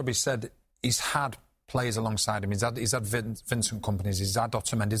as Robbie said, he's had players alongside him. He's had Vincent Kompany, he's had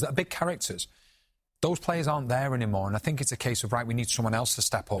Otamendi, he's had big characters. those players aren't there anymore, and I think it's a case of, right, we need someone else to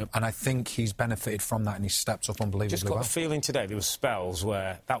step up, and I think he's benefited from that, and he's stepped up unbelievably Just got well. a feeling today there were spells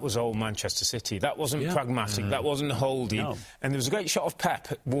where that was old Manchester City. That wasn't pragmatic, that wasn't holding. No. And there was a great shot of Pep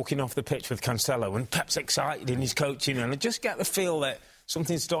walking off the pitch with Cancelo, and Pep's excited in his coaching, and I just get the feel that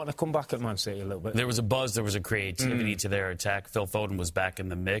something's starting to come back at Man City a little bit. There was a buzz, there was a creativity to their attack. Phil Foden was back in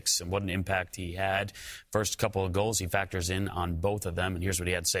the mix, and what an impact he had. First couple of goals, he factors in on both of them, and here's what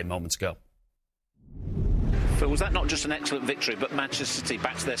he had to say moments ago. Phil, was that not just an excellent victory, but Manchester City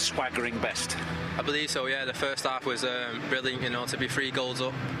back to their swaggering best? I believe so, yeah. The first half was brilliant, to be 3 goals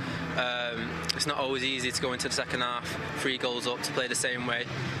up. It's not always easy to go into the second half 3 goals up, to play the same way.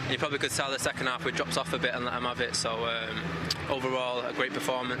 And you probably could tell the second half we dropped off a bit and let them have it. So overall, a great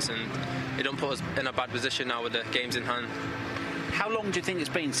performance, and it don't put us in a bad position now with the games in hand. How long do you think it's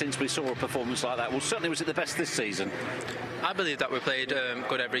been since we saw a performance like that? Well, certainly was it the best this season? I believe that we played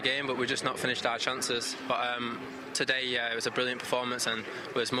good every game, but we just not finished our chances. But today, it was a brilliant performance, and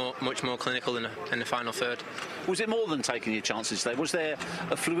was much more clinical in the final third. Was it more than taking your chances today? Was there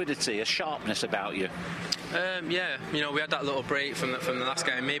a fluidity, a sharpness about you? Yeah, we had that little break from the last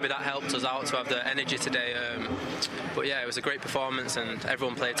game. Maybe that helped us out to have the energy today. But yeah, it was a great performance, and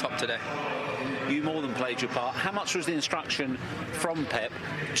everyone played top today. You more than played your part. How much was the instruction from Pep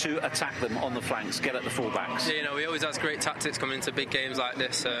to attack them on the flanks, get at the fullbacks? Yeah, he always has great tactics coming into big games like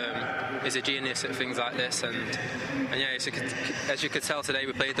this. He's a genius at things like this, and yeah, as you could tell today,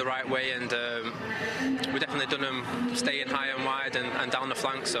 we played the right way, and we definitely done them staying high and wide and down the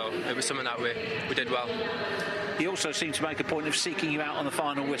flank. So it was something that we did well. He also seemed to make a point of seeking you out on the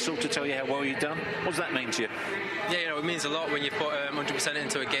final whistle to tell you how well you'd done. What does that mean to you? Yeah, it means a lot when you put 100%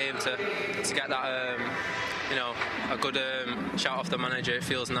 into a game to get that, a good shout off the manager. It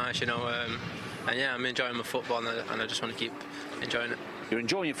feels nice, and yeah, I'm enjoying my football, and I just want to keep enjoying it. You're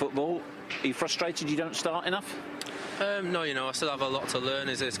enjoying your football. Are you frustrated you don't start enough? No, I still have a lot to learn.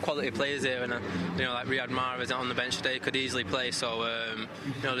 There's quality players here, and like Riyad Mahrez on the bench today could easily play. So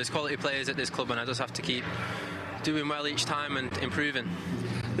there's quality players at this club, and I just have to keep doing well each time and improving.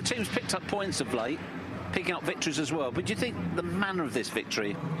 The team's picked up points of late, picking up victories as well. But do you think the manner of this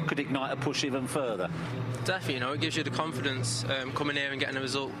victory could ignite a push even further? Definitely, it gives you the confidence coming here and getting a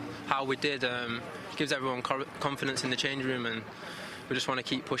result how we did. Gives everyone confidence in the change room, and we just want to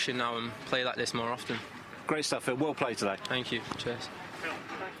keep pushing now and play like this more often. Great stuff, Phil. Well played today. Thank you. Cheers.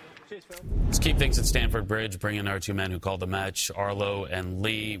 Let's keep things at Stamford Bridge, bring in our 2 men who called the match, Arlo and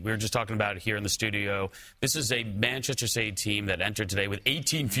Lee. We were just talking about it here in the studio. This is a Manchester City team that entered today with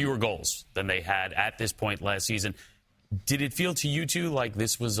 18 fewer goals than they had at this point last season. Did it feel to you two like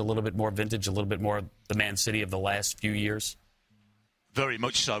this was a little bit more vintage, a little bit more the Man City of the last few years? Very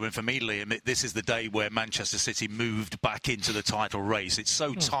much so, and for me, Liam, this is the day where Manchester City moved back into the title race. It's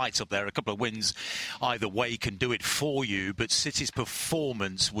so tight up there. A couple of wins either way can do it for you, but City's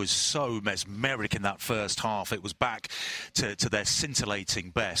performance was so mesmeric in that first half. It was back to their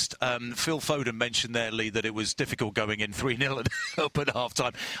scintillating best. Phil Foden mentioned there, Lee, that it was difficult going in 3-0 up at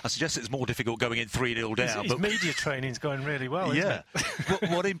half-time. I suggest it's more difficult going in 3-0 down. His media training's going really well, isn't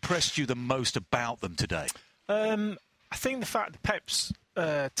it? What impressed you the most about them today? I think the fact that Pep's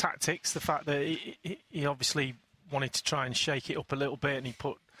tactics, the fact that he obviously wanted to try and shake it up a little bit, and he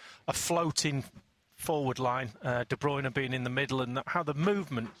put a floating forward line, De Bruyne being in the middle, and how the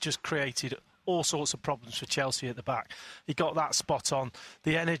movement just created all sorts of problems for Chelsea at the back. He got that spot on.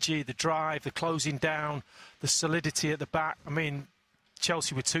 The energy, the drive, the closing down, the solidity at the back. I mean,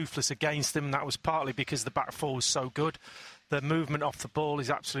 Chelsea were toothless against them. That was partly because the back four was so good. The movement off the ball is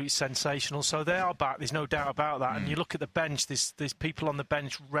absolutely sensational. So they are back, there's no doubt about that. And you look at the bench, there's people on the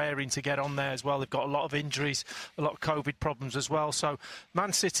bench raring to get on there as well. They've got a lot of injuries, a lot of COVID problems as well. So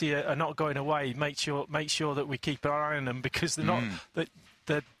Man City are not going away. Make sure that we keep an eye on them, because they're not...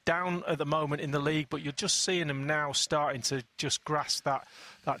 They're down at the moment in the league, but you're just seeing them now starting to just grasp that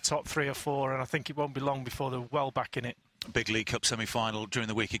top 3 or 4, and I think it won't be long before they're well back in it. Big League Cup semi-final during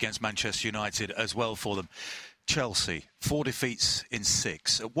the week against Manchester United as well for them. Chelsea, 4 defeats in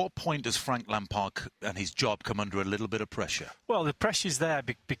 6. At what point does Frank Lampard and his job come under a little bit of pressure? Well, the pressure's there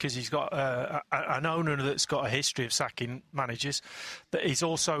because he's got an owner that's got a history of sacking managers. That he's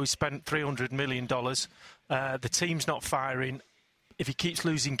also spent $300 million. The team's not firing. If he keeps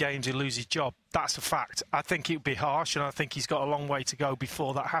losing games, he'll lose his job. That's a fact. I think it would be harsh, and I think he's got a long way to go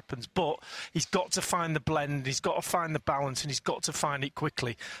before that happens. But he's got to find the blend, he's got to find the balance, and he's got to find it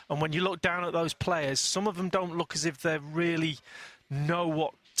quickly. And when you look down at those players, some of them don't look as if they really know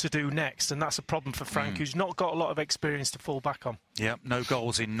what to do next, and that's a problem for Frank, who's not got a lot of experience to fall back on. Yeah, no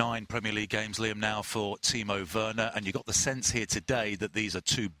goals in 9 Premier League games, Liam, now for Timo Werner, and you got the sense here today that these are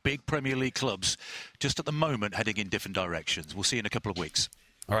 2 big Premier League clubs just at the moment heading in different directions. We'll see in a couple of weeks.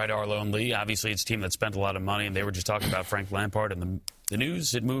 All right, Arlo and Lee, obviously it's a team that spent a lot of money, and they were just talking about Frank Lampard, and the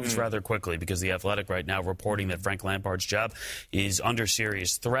news, it moves rather quickly because The Athletic right now reporting that Frank Lampard's job is under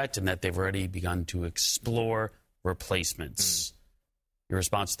serious threat and that they've already begun to explore replacements. Your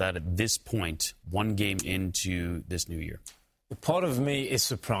response to that at this point, 1 game into this new year? Part of me is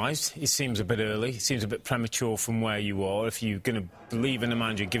surprised. It seems a bit early. It seems a bit premature from where you are. If you're going to believe in a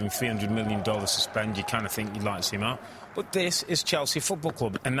manager, give him $300 million to spend, you kind of think you'd like to see him out. But this is Chelsea Football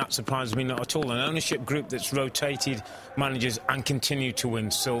Club, and that surprises me not at all. An ownership group that's rotated managers and continue to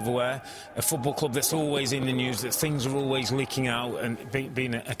win silverware. A football club that's always in the news, that things are always leaking out, and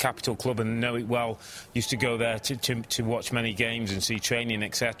being a capital club and know it well, used to go there to watch many games and see training,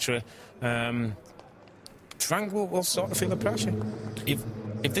 etc. Frank will start to feel the pressure.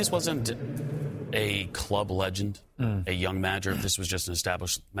 If this wasn't a club legend, a young manager, if this was just an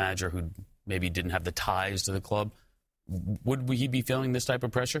established manager who maybe didn't have the ties to the club, would he be feeling this type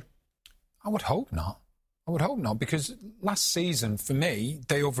of pressure? I would hope not. Because last season, for me,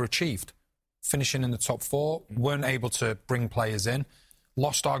 they overachieved. Finishing in the top 4, weren't able to bring players in,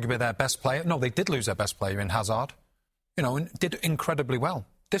 lost arguably their best player. No, they did lose their best player in Hazard, and did incredibly well.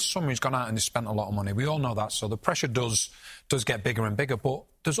 This summer he's gone out and he's spent a lot of money. We all know that, so the pressure does get bigger and bigger. But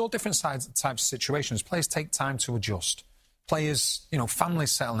there's all different types of situations. Players take time to adjust. Players,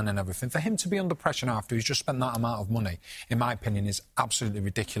 families settling and everything. For him to be under pressure now after he's just spent that amount of money, in my opinion, is absolutely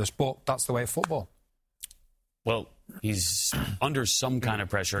ridiculous. But that's the way of football. Well, he's under some kind of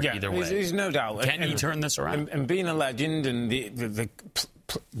pressure either way. There's no doubt. Can he turn this around? And being a legend and the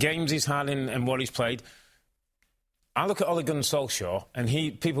games he's had and what he's played, I look at Ole Gunnar Solskjaer, and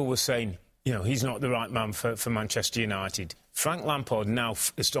people were saying, he's not the right man for Manchester United. Frank Lampard now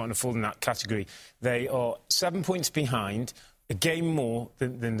is starting to fall in that category. They are 7 points behind, a game more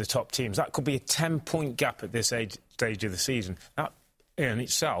than the top teams. That could be a 10-point gap at this stage of the season. That in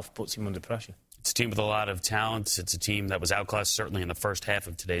itself puts him under pressure. It's a team with a lot of talent. It's a team that was outclassed certainly in the first half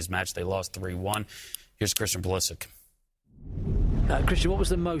of today's match. They lost 3-1. Here's Christian Pulisic. Christian, what was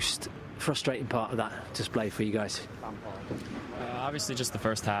the most frustrating part of that display for you guys? Obviously just the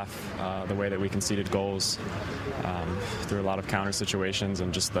first half, the way that we conceded goals through a lot of counter situations,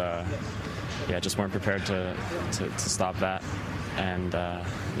 and just weren't prepared to stop that. And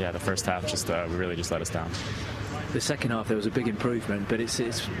the first half really just let us down. The second half there was a big improvement, but it's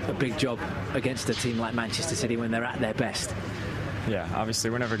a big job against a team like Manchester City when they're at their best. Yeah,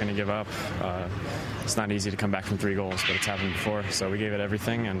 obviously we're never going to give up. It's not easy to come back from 3 goals, but it's happened before. So we gave it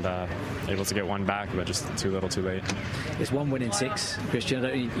everything and able to get 1 back, but just too little, too late. It's 1 win in 6,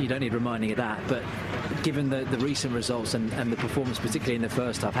 Christian. You don't need reminding of that. But given the recent results and the performance, particularly in the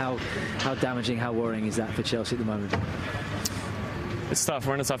first half, how damaging, how worrying is that for Chelsea at the moment? It's tough.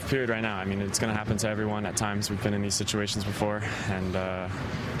 We're in a tough period right now. I mean, it's going to happen to everyone at times. We've been in these situations before, and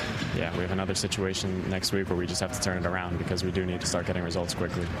we have another situation next week where we just have to turn it around because we do need to start getting results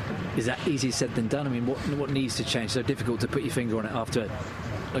quickly. Is that easier said than done? I mean, what needs to change? So difficult to put your finger on it after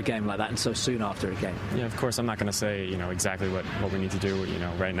a game like that and so soon after a game. Yeah, of course, I'm not going to say exactly what we need to do.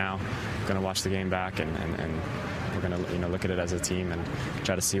 Right now, I'm going to watch the game back and we're going to look at it as a team and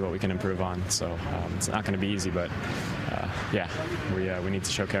try to see what we can improve on. So it's not going to be easy, but we need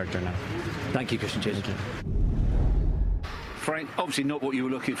to show character now. Thank you, Christian. Cheers. Frank, obviously not what you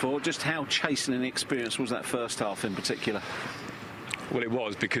were looking for. Just how chastening experience was that first half in particular? Well, it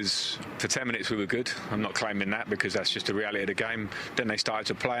was, because for 10 minutes we were good. I'm not claiming that because that's just the reality of the game. Then they started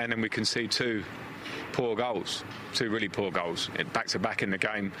to play and then we conceded 2 poor goals, 2 really poor goals, back-to-back in the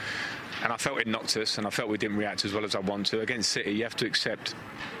game. And I felt it knocked us, and I felt we didn't react as well as I want to. Against City, you have to accept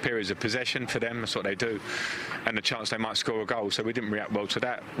periods of possession for them. That's what they do. And the chance they might score a goal. So we didn't react well to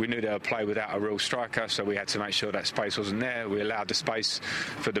that. We knew they would play without a real striker, so we had to make sure that space wasn't there. We allowed the space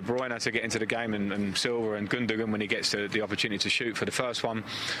for De Bruyne to get into the game and Silva and Gundogan when he gets the opportunity to shoot for the first one.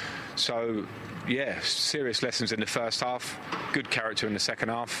 So, serious lessons in the first half. Good character in the second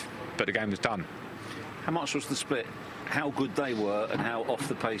half, but the game was done. How much was the split? How good they were and how off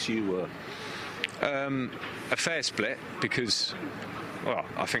the pace you were? A fair split, because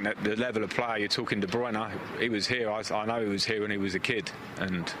I think that the level of player, you're talking De Bruyne, he was here. I know he was here when he was a kid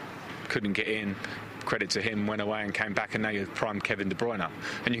and couldn't get in. credit to him, went away and came back, and now you're prime Kevin De Bruyne.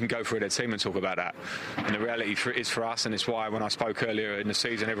 And you can go through their team and talk about that. And the reality is for us, and it's why when I spoke earlier in the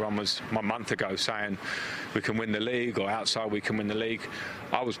season, everyone was a month ago saying we can win the league, or outside we can win the league.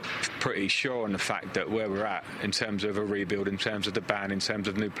 I was pretty sure on the fact that where we're at in terms of a rebuild, in terms of the ban, in terms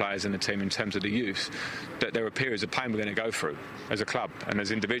of new players in the team, in terms of the youth, that there are periods of pain we're going to go through as a club and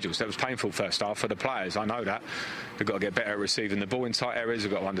as individuals. That was painful first half for the players. I know that. They've got to get better at receiving the ball in tight areas.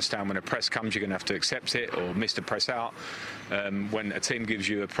 They've got to understand when a press comes, you're going to have to accept it or miss the press out. When a team gives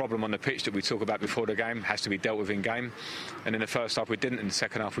you a problem on the pitch that we talk about before the game, has to be dealt with in game. And in the first half we didn't. In the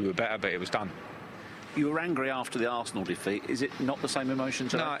second half we were better, but it was done. You were angry after the Arsenal defeat. Is it not the same emotion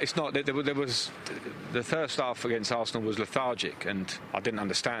today? No, it's not. There was the first half against Arsenal was lethargic, and I didn't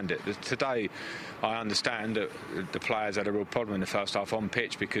understand it. Today, I understand that the players had a real problem in the first half on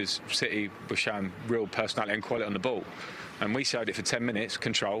pitch because City was showing real personality and quality on the ball. And we showed it for 10 minutes,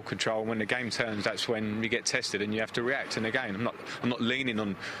 control. And when the game turns, that's when you get tested and you have to react in the game. I'm not leaning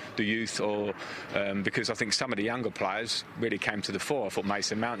on the youth or because I think some of the younger players really came to the fore. I thought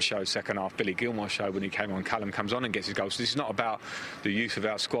Mason Mount showed second half, Billy Gilmour showed when he came on. Callum comes on and gets his goals. So this is not about the youth of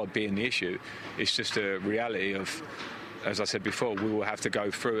our squad being the issue. It's just a reality of, as I said before, we will have to go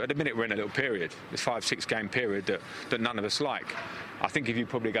through. At the minute, we're in a little period, a 5-6 game period that none of us like. I think if you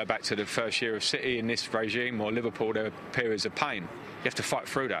probably go back to the first year of City in this regime or Liverpool, there are periods of pain. You have to fight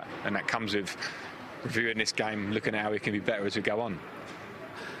through that, and that comes with reviewing this game, looking at how we can be better as we go on.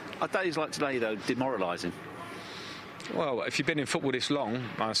 Are days like today, though, demoralising? Well, if you've been in football this long,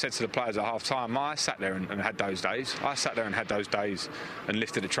 I said to the players at half-time, I sat there and had those days. I sat there and had those days and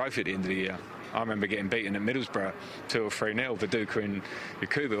lifted a trophy at the end of the year. I remember getting beaten at Middlesbrough 2 or 3-0, Viduka and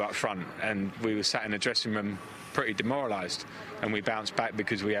Yakubu up front, and we were sat in the dressing room pretty demoralised, and we bounced back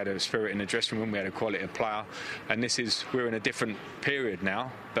because we had a spirit in the dressing room, we had a quality of player, and we're in a different period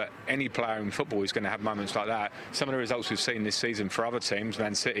now, but any player in football is going to have moments like that. Some of the results we've seen this season for other teams,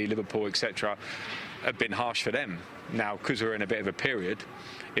 Man City, Liverpool, etc., have been harsh for them. Now, because we're in a bit of a period,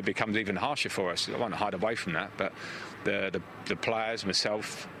 it becomes even harsher for us. I won't hide away from that, but the players,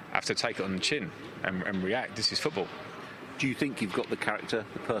 myself, have to take it on the chin and react. This is football. Do you think you've got the character,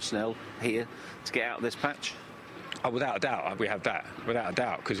 the personnel here to get out of this patch? Oh, without a doubt, we have that. Without a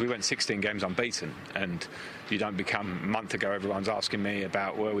doubt, because we went 16 games unbeaten, and you don't become. A month ago, everyone's asking me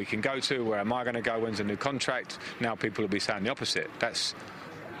about where we can go to, where am I going to go, when's a new contract. Now people will be saying the opposite.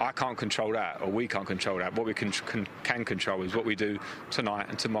 I can't control that, or we can't control that. What we can control is what we do tonight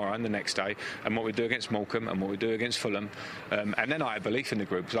and tomorrow and the next day, and what we do against Morecambe and what we do against Fulham. And then I have belief in the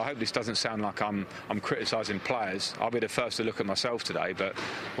group. So I hope this doesn't sound like I'm criticising players. I'll be the first to look at myself today, but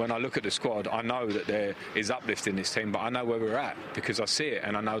when I look at the squad, I know that there is uplift in this team, but I know where we're at because I see it,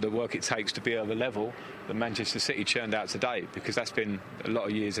 and I know the work it takes to be at the level that Manchester City churned out today, because that's been a lot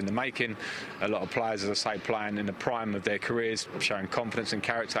of years in the making. A lot of players, as I say, playing in the prime of their careers, showing confidence and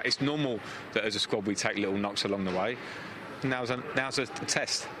character. It's normal that as a squad we take little knocks along the way. Now's a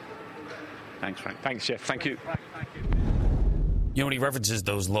test. Thanks, Frank. Thanks, Jeff. Thank you. You know, when he references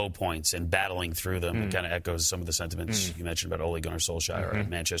those low points and battling through them, it kind of echoes some of the sentiments you mentioned about Ole Gunnar Solskjaer at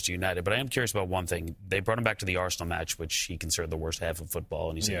Manchester United. But I am curious about one thing. They brought him back to the Arsenal match, which he considered the worst half of football,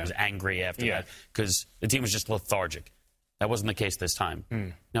 and he said he was angry after that because the team was just lethargic. That wasn't the case this time.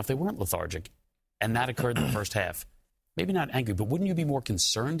 Now, if they weren't lethargic, and that occurred in the first half, maybe not angry, but wouldn't you be more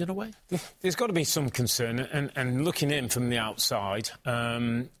concerned in a way? There's got to be some concern, and looking in from the outside,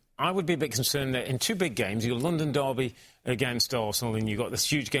 I would be a bit concerned that in 2 big games, your London derby against Arsenal and you've got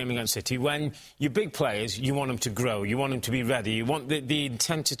this huge game against City, when your big players, you want them to grow, you want them to be ready, you want the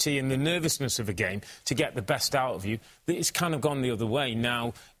intensity and the nervousness of a game to get the best out of you. It's kind of gone the other way.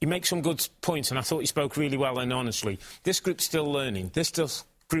 Now, you make some good points, and I thought you spoke really well and honestly. This group's still learning. This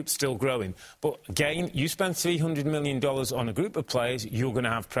group's still growing. But again, you spend $300 million on a group of players, you're going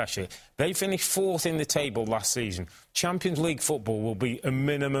to have pressure. They finished 4th in the table last season. Champions League football will be a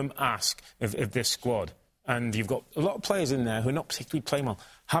minimum ask of this squad. And you've got a lot of players in there who are not particularly playing well.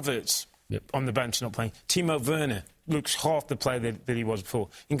 Havertz on the bench not playing. Timo Werner looks half the player that he was before.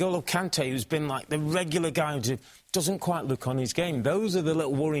 N'Golo Kante, who's been like the regular guy who doesn't quite look on his game. Those are the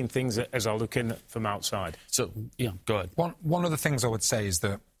little worrying things as I look in from outside. So, go ahead. One of the things I would say is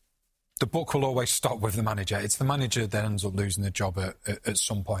that the buck will always stop with the manager. It's the manager that ends up losing the job at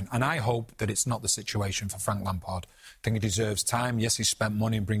some point. And I hope that it's not the situation for Frank Lampard. I think he deserves time. Yes, he's spent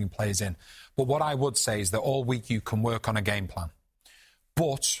money in bringing players in. But what I would say is that all week you can work on a game plan.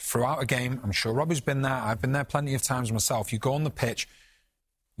 But throughout a game, I'm sure Robbie's been there, I've been there plenty of times myself, you go on the pitch,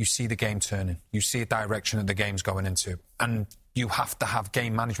 you see the game turning, you see a direction that the game's going into, and you have to have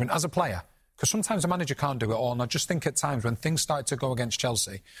game management as a player. Because sometimes a manager can't do it all, and I just think at times when things started to go against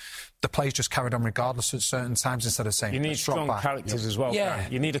Chelsea, the players just carried on regardless at certain times instead of saying... You need strong characters as well. Yeah.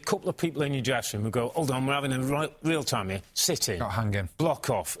 You need a couple of people in your dressing room who go, hold on, we're having a real time here. Sit in. Not hanging. Block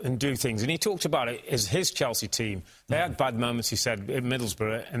off and do things. And he talked about it as his Chelsea team. They had bad moments, he said, in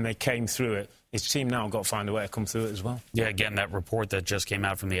Middlesbrough, and they came through it. His team now got to find a way to come through it as well. Yeah, again, that report that just came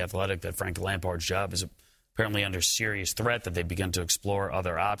out from The Athletic that Frank Lampard's job is apparently under serious threat, that they've begun to explore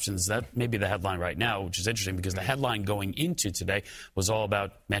other options. That may be the headline right now, which is interesting because the headline going into today was all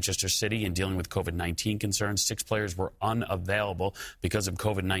about Manchester City and dealing with COVID-19 concerns. 6 players were unavailable because of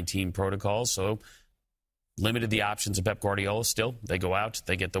COVID-19 protocols, so limited the options of Pep Guardiola. Still, they go out,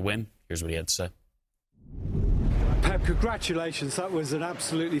 they get the win. Here's what he had to say. Pep, congratulations. That was an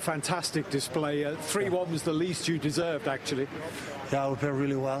absolutely fantastic display. 3-1 was the least you deserved, actually. Yeah, we played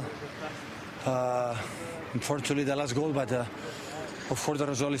really well. Unfortunately, the last goal, but of course the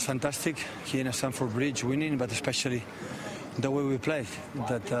result is fantastic here in Stamford Bridge, winning, but especially the way we played.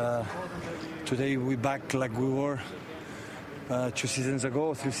 That today we back like we were 2 seasons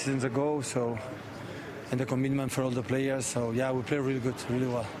ago, 3 seasons ago. So, and the commitment for all the players. So yeah, we played really good, really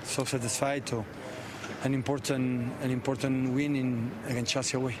well. So satisfied to an important win against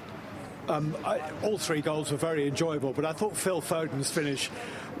Chelsea away. All 3 goals were very enjoyable, but I thought Phil Foden's finish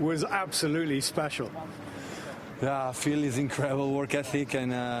was absolutely special. Yeah, Phil is incredible work ethic,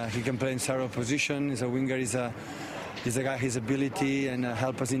 and he can play in several positions. He's a winger. He's a guy, his ability, and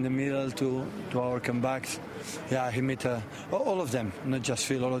help us in the middle to our comebacks. Yeah, he made all of them, not just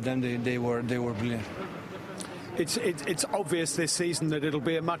Phil. All of them, they were brilliant. It's obvious this season that it'll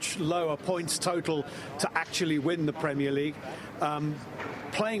be a much lower points total to actually win the Premier League.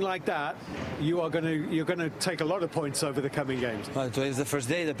 Playing like that, you're going to take a lot of points over the coming games. Well, today is the first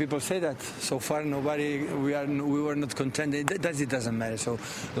day that people say that. So far, we were not content. It doesn't matter. So,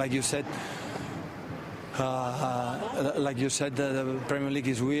 like you said, the Premier League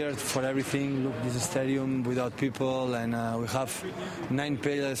is weird for everything. Look, this is a stadium without people, and we have 9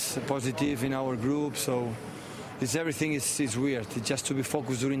 players positive in our group. So, everything is weird. It's just to be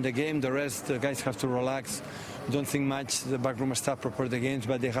focused during the game. The rest, the guys have to relax. Don't think much. The backroom staff prepare the games,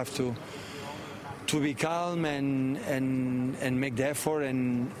 but they have to be calm and make the effort.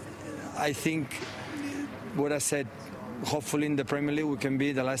 And I think what I said, hopefully in the Premier League we can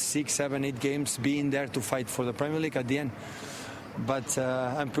be the last 6, 7, 8 games being there to fight for the Premier League at the end. But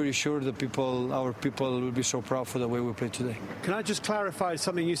I'm pretty sure our people will be so proud for the way we played today. Can I just clarify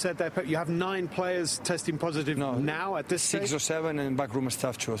something you said there, Pep? You have 9 players testing positive now at this stage? 6 or 7, and backroom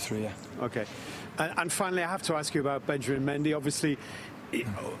staff 2 or 3, yeah. Okay. And finally, I have to ask you about Benjamin Mendy. Obviously,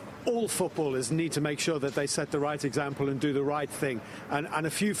 all footballers need to make sure that they set the right example and do the right thing. And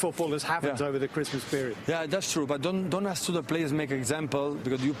a few footballers haven't over the Christmas period. Yeah, that's true. But don't ask to the players make example,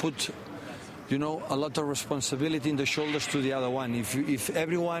 because you put... a lot of responsibility in the shoulders to the other one. If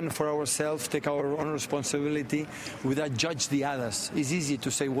everyone for ourselves take our own responsibility without judge the others, it's easy to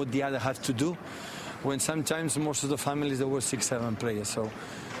say what the other have to do, when sometimes most of the families there were 6, 7 players. So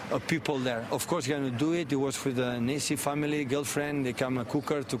people there. Of course, you're going to do it. It was with the Nasi family, girlfriend. They come a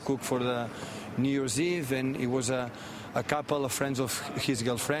cooker to cook for the New Year's Eve, and it was a couple of friends of his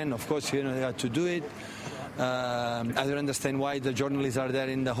girlfriend. Of course, they had to do it. I don't understand why the journalists are there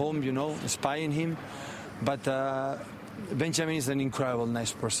in the home, spying him. But Benjamin is an incredible,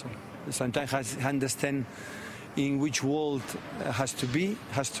 nice person. Sometimes has to understand in which world has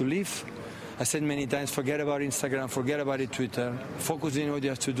to live. I said many times, forget about Instagram, forget about Twitter. Focus on what you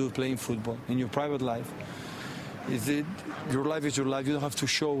have to do playing football, in your private life. Your life is your life. You don't have to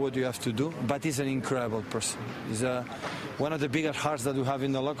show what you have to do. But he's an incredible person. He's one of the biggest hearts that we have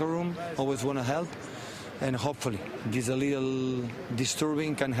in the locker room. Always want to help. And hopefully, this a little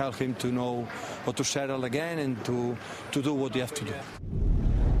disturbing can help him to know how to settle again and to do what you have to do.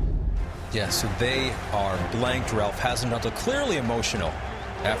 Yeah, so they are blanked. Ralph Hasenhüttl clearly emotional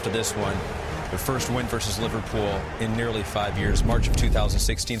after this one. The first win versus Liverpool in nearly 5 years, March of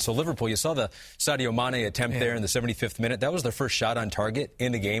 2016. So Liverpool, you saw the Sadio Mane attempt there in the 75th minute. That was their first shot on target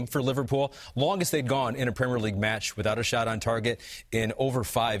in the game for Liverpool. Longest they'd gone in a Premier League match without a shot on target in over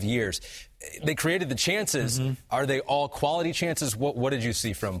 5 years. They created the chances. Are they all quality chances? What did you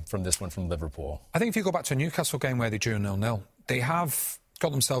see from this one from Liverpool? I think if you go back to a Newcastle game where they drew 0-0, they have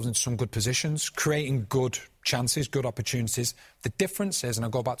got themselves into some good positions, creating good chances, good opportunities. The difference is, and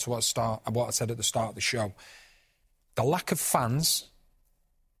I'll go back to what I said at the start of the show, the lack of fans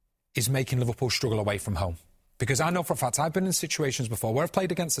is making Liverpool struggle away from home. Because I know for a fact, I've been in situations before where I've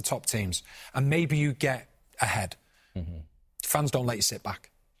played against the top teams, and maybe you get ahead. Fans don't let you sit back.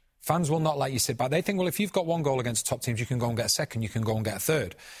 Fans will not let you sit back. They think, well, if you've got 1 goal against top teams, you can go and get a second, you can go and get a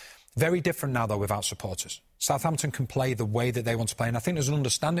third. Very different now, though, without supporters. Southampton can play the way that they want to play, and I think there's an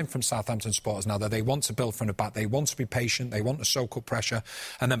understanding from Southampton supporters now that they want to build from the back, they want to be patient, they want to soak up pressure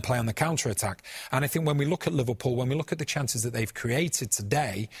and then play on the counter-attack. And I think when we look at Liverpool, when we look at the chances that they've created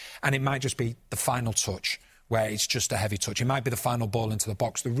today, and it might just be the final touch, where it's just a heavy touch. It might be the final ball into the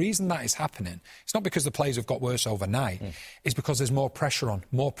box. The reason that is happening, it's not because the players have got worse overnight, it's because there's more pressure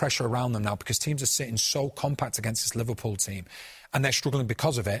around them now, because teams are sitting so compact against this Liverpool team, and they're struggling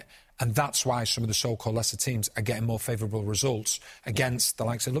because of it, and that's why some of the so-called lesser teams are getting more favourable results against the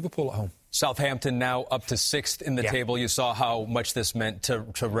likes of Liverpool at home. Southampton now up to 6th in the table. You saw how much this meant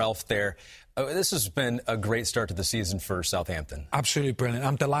to Ralph there. This has been a great start to the season for Southampton. Absolutely brilliant.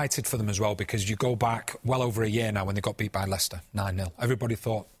 I'm delighted for them as well, because you go back well over a year now when they got beat by Leicester 9-0. Everybody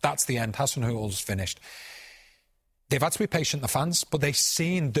thought, that's the end. Hasenhüttl's finished. They've had to be patient, the fans, but they've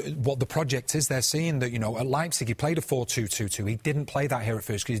seen what the project is. They're seeing that, at Leipzig, he played a 4-2-2-2. He didn't play that here at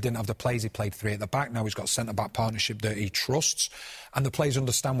first because he didn't have the players. He played 3 at the back. Now he's got a centre-back partnership that he trusts, and the players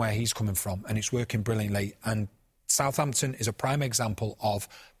understand where he's coming from, and it's working brilliantly. And Southampton is a prime example of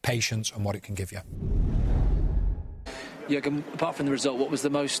patience and what it can give you. Jürgen, apart from the result, what was the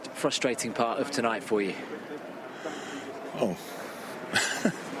most frustrating part of tonight for you? Oh,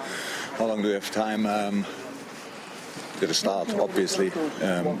 how long do we have time? To the start, obviously.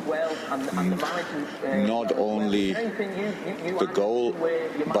 Not only the goal,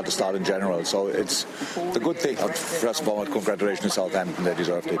 but the start in general. So it's the good thing. First of all, congratulations to Southampton, they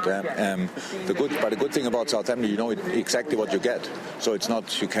deserved it. The good thing about Southampton, you know exactly what you get. So it's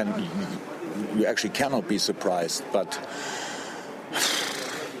not you actually cannot be surprised, but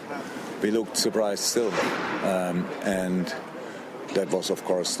we looked surprised still, and that was, of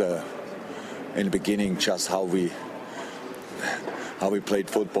course, in the beginning just how we played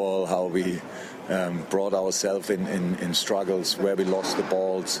football, how we brought ourselves in struggles where we lost the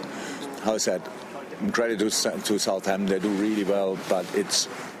balls. How I said, credit to Southampton, they do really well, but it's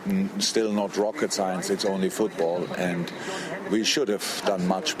still not rocket science, it's only football, and we should have done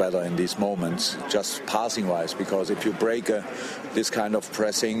much better in these moments, just passing-wise, because if you break this kind of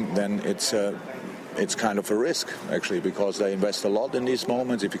pressing, then it's kind of a risk, actually, because they invest a lot in these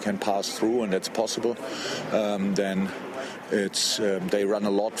moments. If you can pass through, and that's possible, then they run a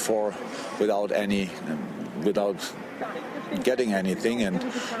lot without getting anything, and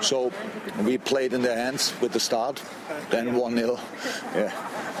so we played in their hands with the start, then 1-0,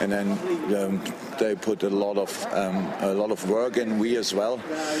 and then they put a lot of work in, we as well,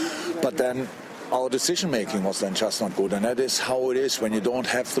 but then our decision making was then just not good, and that is how it is when you don't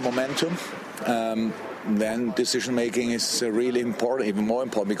have the momentum. Then decision making is really important, even more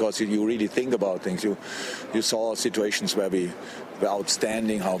important, because you really think about things. You saw situations where we were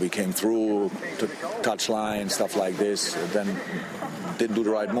outstanding, how we came through the touchline, stuff like this. Then didn't do the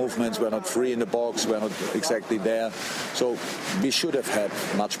right movements. We're not free in the box. We're not exactly there. So we should have had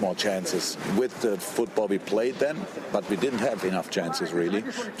much more chances with the football we played then, but we didn't have enough chances really.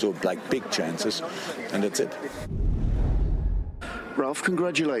 So like big chances, and that's it. Ralph,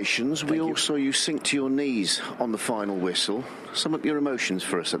 congratulations. Thank you. We all saw you sink to your knees on the final whistle. Sum up your emotions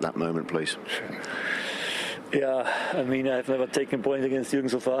for us at that moment, please. Yeah, I mean, I've never taken points against Jürgen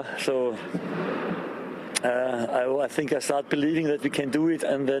so far, so I think I start believing that we can do it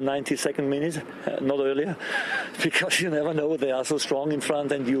in the 92nd minute, not earlier, because you never know, they are so strong in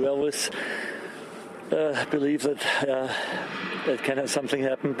front, and you always believe that something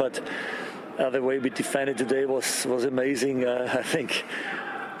happen, but the way we defended today was amazing. I think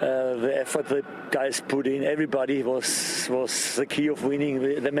the effort the guys put in, everybody was the key of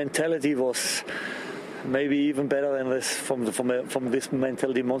winning. The mentality was maybe even better than this from this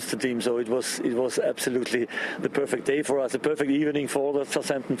mentality monster team. So it was absolutely the perfect day for us, a perfect evening for all the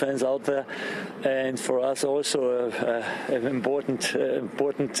Southampton fans out there, and for us also an important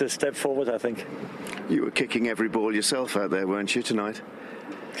step forward, I think. You were kicking every ball yourself out there, weren't you, tonight?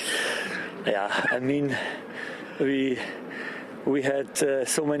 Yeah, I mean, we had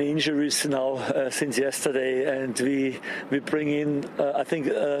so many injuries now since yesterday, and we bring in I think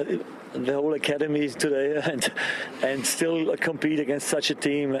the whole academy today, and still compete against such a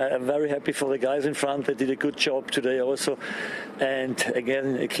team. I'm very happy for the guys in front. They did a good job today also, and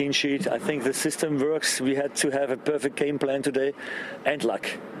again a clean sheet. I think the system works. We had to have a perfect game plan today, and luck.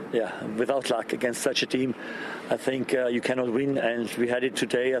 Yeah, without luck against such a team, I think you cannot win, and we had it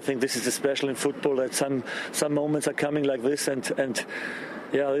today. I think this is the special in football, that some moments are coming like this, and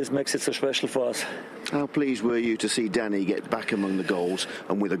yeah, this makes it so special for us. How pleased were you to see Danny get back among the goals,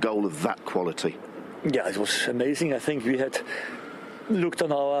 and with a goal of that quality? Yeah, it was amazing. I think we had looked on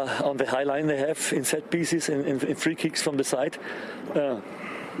the high line they have in set pieces, in free kicks from the side.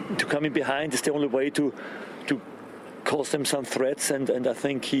 to come in behind is the only way to cause them some threats, and I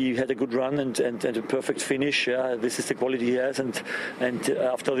think he had a good run and a perfect finish. This is the quality he has, and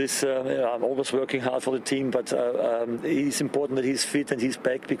after this, I'm always working hard for the team, but it's important that he's fit and he's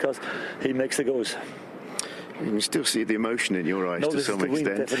back because he makes the goals. You still see the emotion in your eyes to some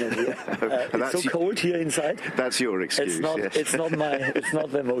extent. Definitely. It's so cold here inside. That's your excuse. It's not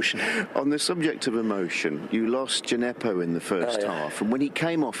the emotion. On the subject of emotion, you lost Djenepo in the first half, and when he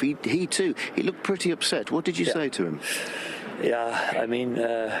came off, he looked pretty upset. What did you say to him? Yeah, I mean,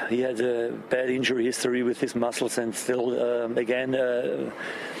 he had a bad injury history with his muscles, and still,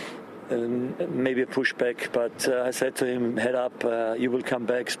 maybe a pushback, but I said to him, head up, you will come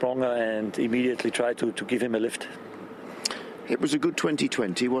back stronger, and immediately try to give him a lift. It was a good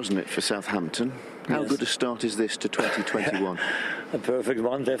 2020, wasn't it, for Southampton? How good a start is this to 2021? A perfect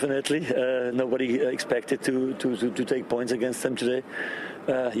one, definitely. Nobody expected to take points against them today.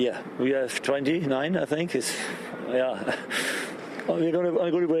 We have 29, I think. We're going on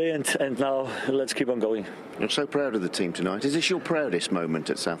a good way, and now let's keep on going. I'm so proud of the team tonight. Is this your proudest moment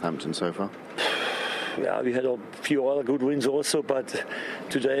at Southampton so far? Yeah, we had a few other good wins also, but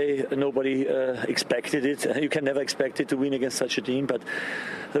today nobody expected it. You can never expect it to win against such a team, but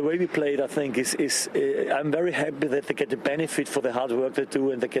the way we played, I think, is I'm very happy that they get the benefit for the hard work they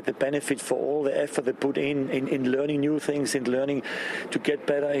do, and they get the benefit for all the effort they put in learning new things, in learning to get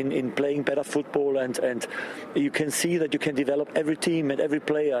better, in playing better football, and you can see that you can develop every team and every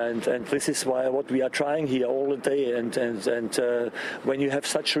player, and this is what we are trying here all the day, and when you have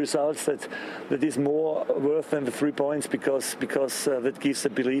such results, that is more worth than the 3 points, because that gives the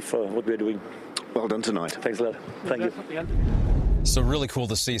belief for what we're doing. Well done tonight. Thanks a lot. Thank you. So really cool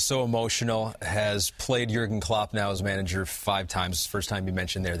to see. So emotional. Has played Jurgen Klopp now as manager 5 times. First time you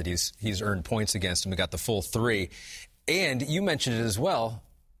mentioned there that he's earned points against him. He got the full 3. And you mentioned it as well.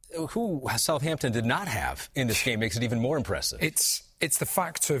 Who Southampton did not have in this game makes it even more impressive. It's the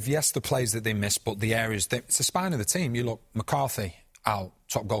fact of, yes, the plays that they missed, but the areas it's the spine of the team. You look, McCarthy out,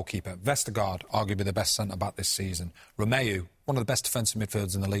 top goalkeeper. Vestergaard, arguably the best centre-back this season. Romeu, one of the best defensive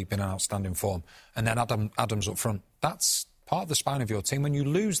midfielders in the league, been in outstanding form. And then Adams up front. That's part of the spine of your team. When you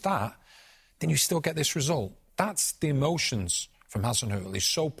lose that, then you still get this result. That's the emotions from Hasenhüttl. He's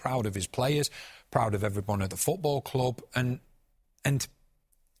so proud of his players, proud of everyone at the football club, and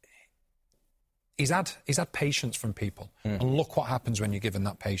he's had patience from people. And look what happens when you're given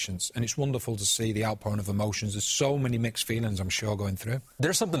that patience. And it's wonderful to see the outpouring of emotions. There's so many mixed feelings, I'm sure, going through.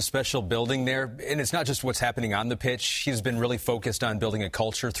 There's something special building there. And it's not just what's happening on the pitch. He's been really focused on building a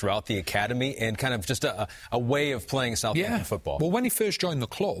culture throughout the academy and kind of just a way of playing Southampton football. Well, when he first joined the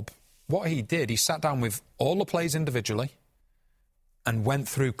club, what he did, he sat down with all the players individually and went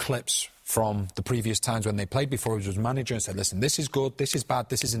through clips from the previous times when they played before he was manager and said, listen, this is good, this is bad,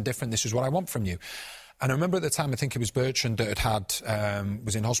 this is indifferent, this is what I want from you. And I remember at the time, I think it was Bertrand that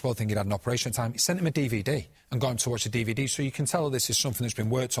was in hospital, I think he'd had an operation at the time. He sent him a DVD and got him to watch the DVD. So you can tell this is something that's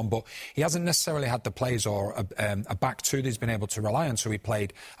been worked on, but he hasn't necessarily had the players or a back two that he's been able to rely on. So he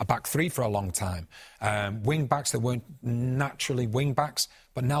played a back 3 for a long time. Wing backs that weren't naturally wing backs,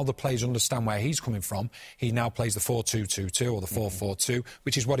 but now the players understand where he's coming from. He now plays the 4-2-2-2 or the 4-4-2,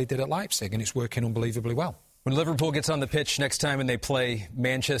 which is what he did at Leipzig, and it's working unbelievably well. When Liverpool gets on the pitch next time and they play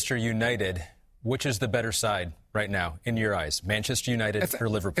Manchester United, which is the better side right now, in your eyes, Manchester United or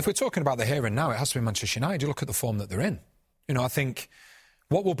Liverpool? If we're talking about the here and now, it has to be Manchester United. You look at the form that they're in. You know, I think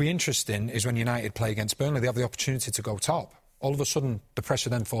what will be interesting is when United play against Burnley, they have the opportunity to go top. All of a sudden, the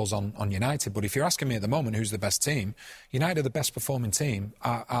pressure then falls on United. But if you're asking me at the moment who's the best team, United are the best performing team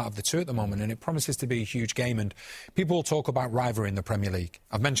out of the two at the moment, and it promises to be a huge game. And people will talk about rivalry in the Premier League.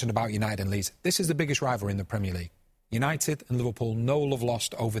 I've mentioned about United and Leeds. This is the biggest rivalry in the Premier League. United and Liverpool, no love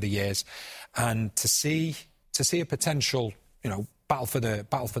lost over the years, and to see a potential, battle for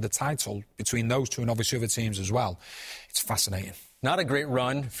the title between those two and obviously other teams as well, it's fascinating. Not a great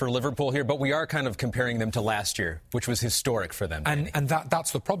run for Liverpool here, but we are kind of comparing them to last year, which was historic for them. And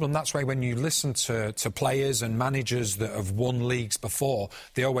that's the problem. That's why when you listen to players and managers that have won leagues before,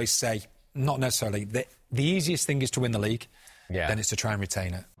 they always say, not necessarily, the easiest thing is to win the league, then it's to try and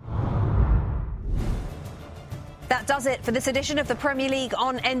retain it. That does it for this edition of the Premier League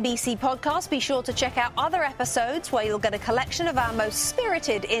on NBC podcast. Be sure to check out other episodes where you'll get a collection of our most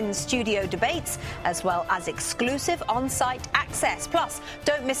spirited in-studio debates, as well as exclusive on-site access. Plus,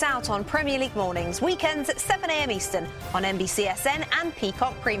 don't miss out on Premier League mornings, weekends at 7 a.m. Eastern on NBCSN and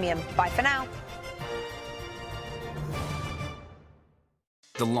Peacock Premium. Bye for now.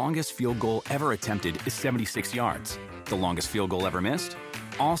 The longest field goal ever attempted is 76 yards. The longest field goal ever missed?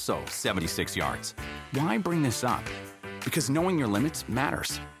 Also 76 yards. Why bring this up? Because knowing your limits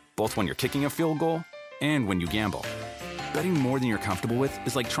matters, both when you're kicking a field goal and when you gamble. Betting more than you're comfortable with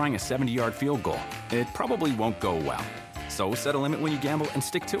is like trying a 70-yard field goal. It probably won't go well. So set a limit when you gamble and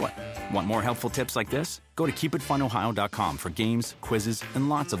stick to it. Want more helpful tips like this? Go to keepitfunohio.com for games, quizzes, and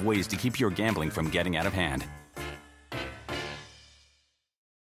lots of ways to keep your gambling from getting out of hand.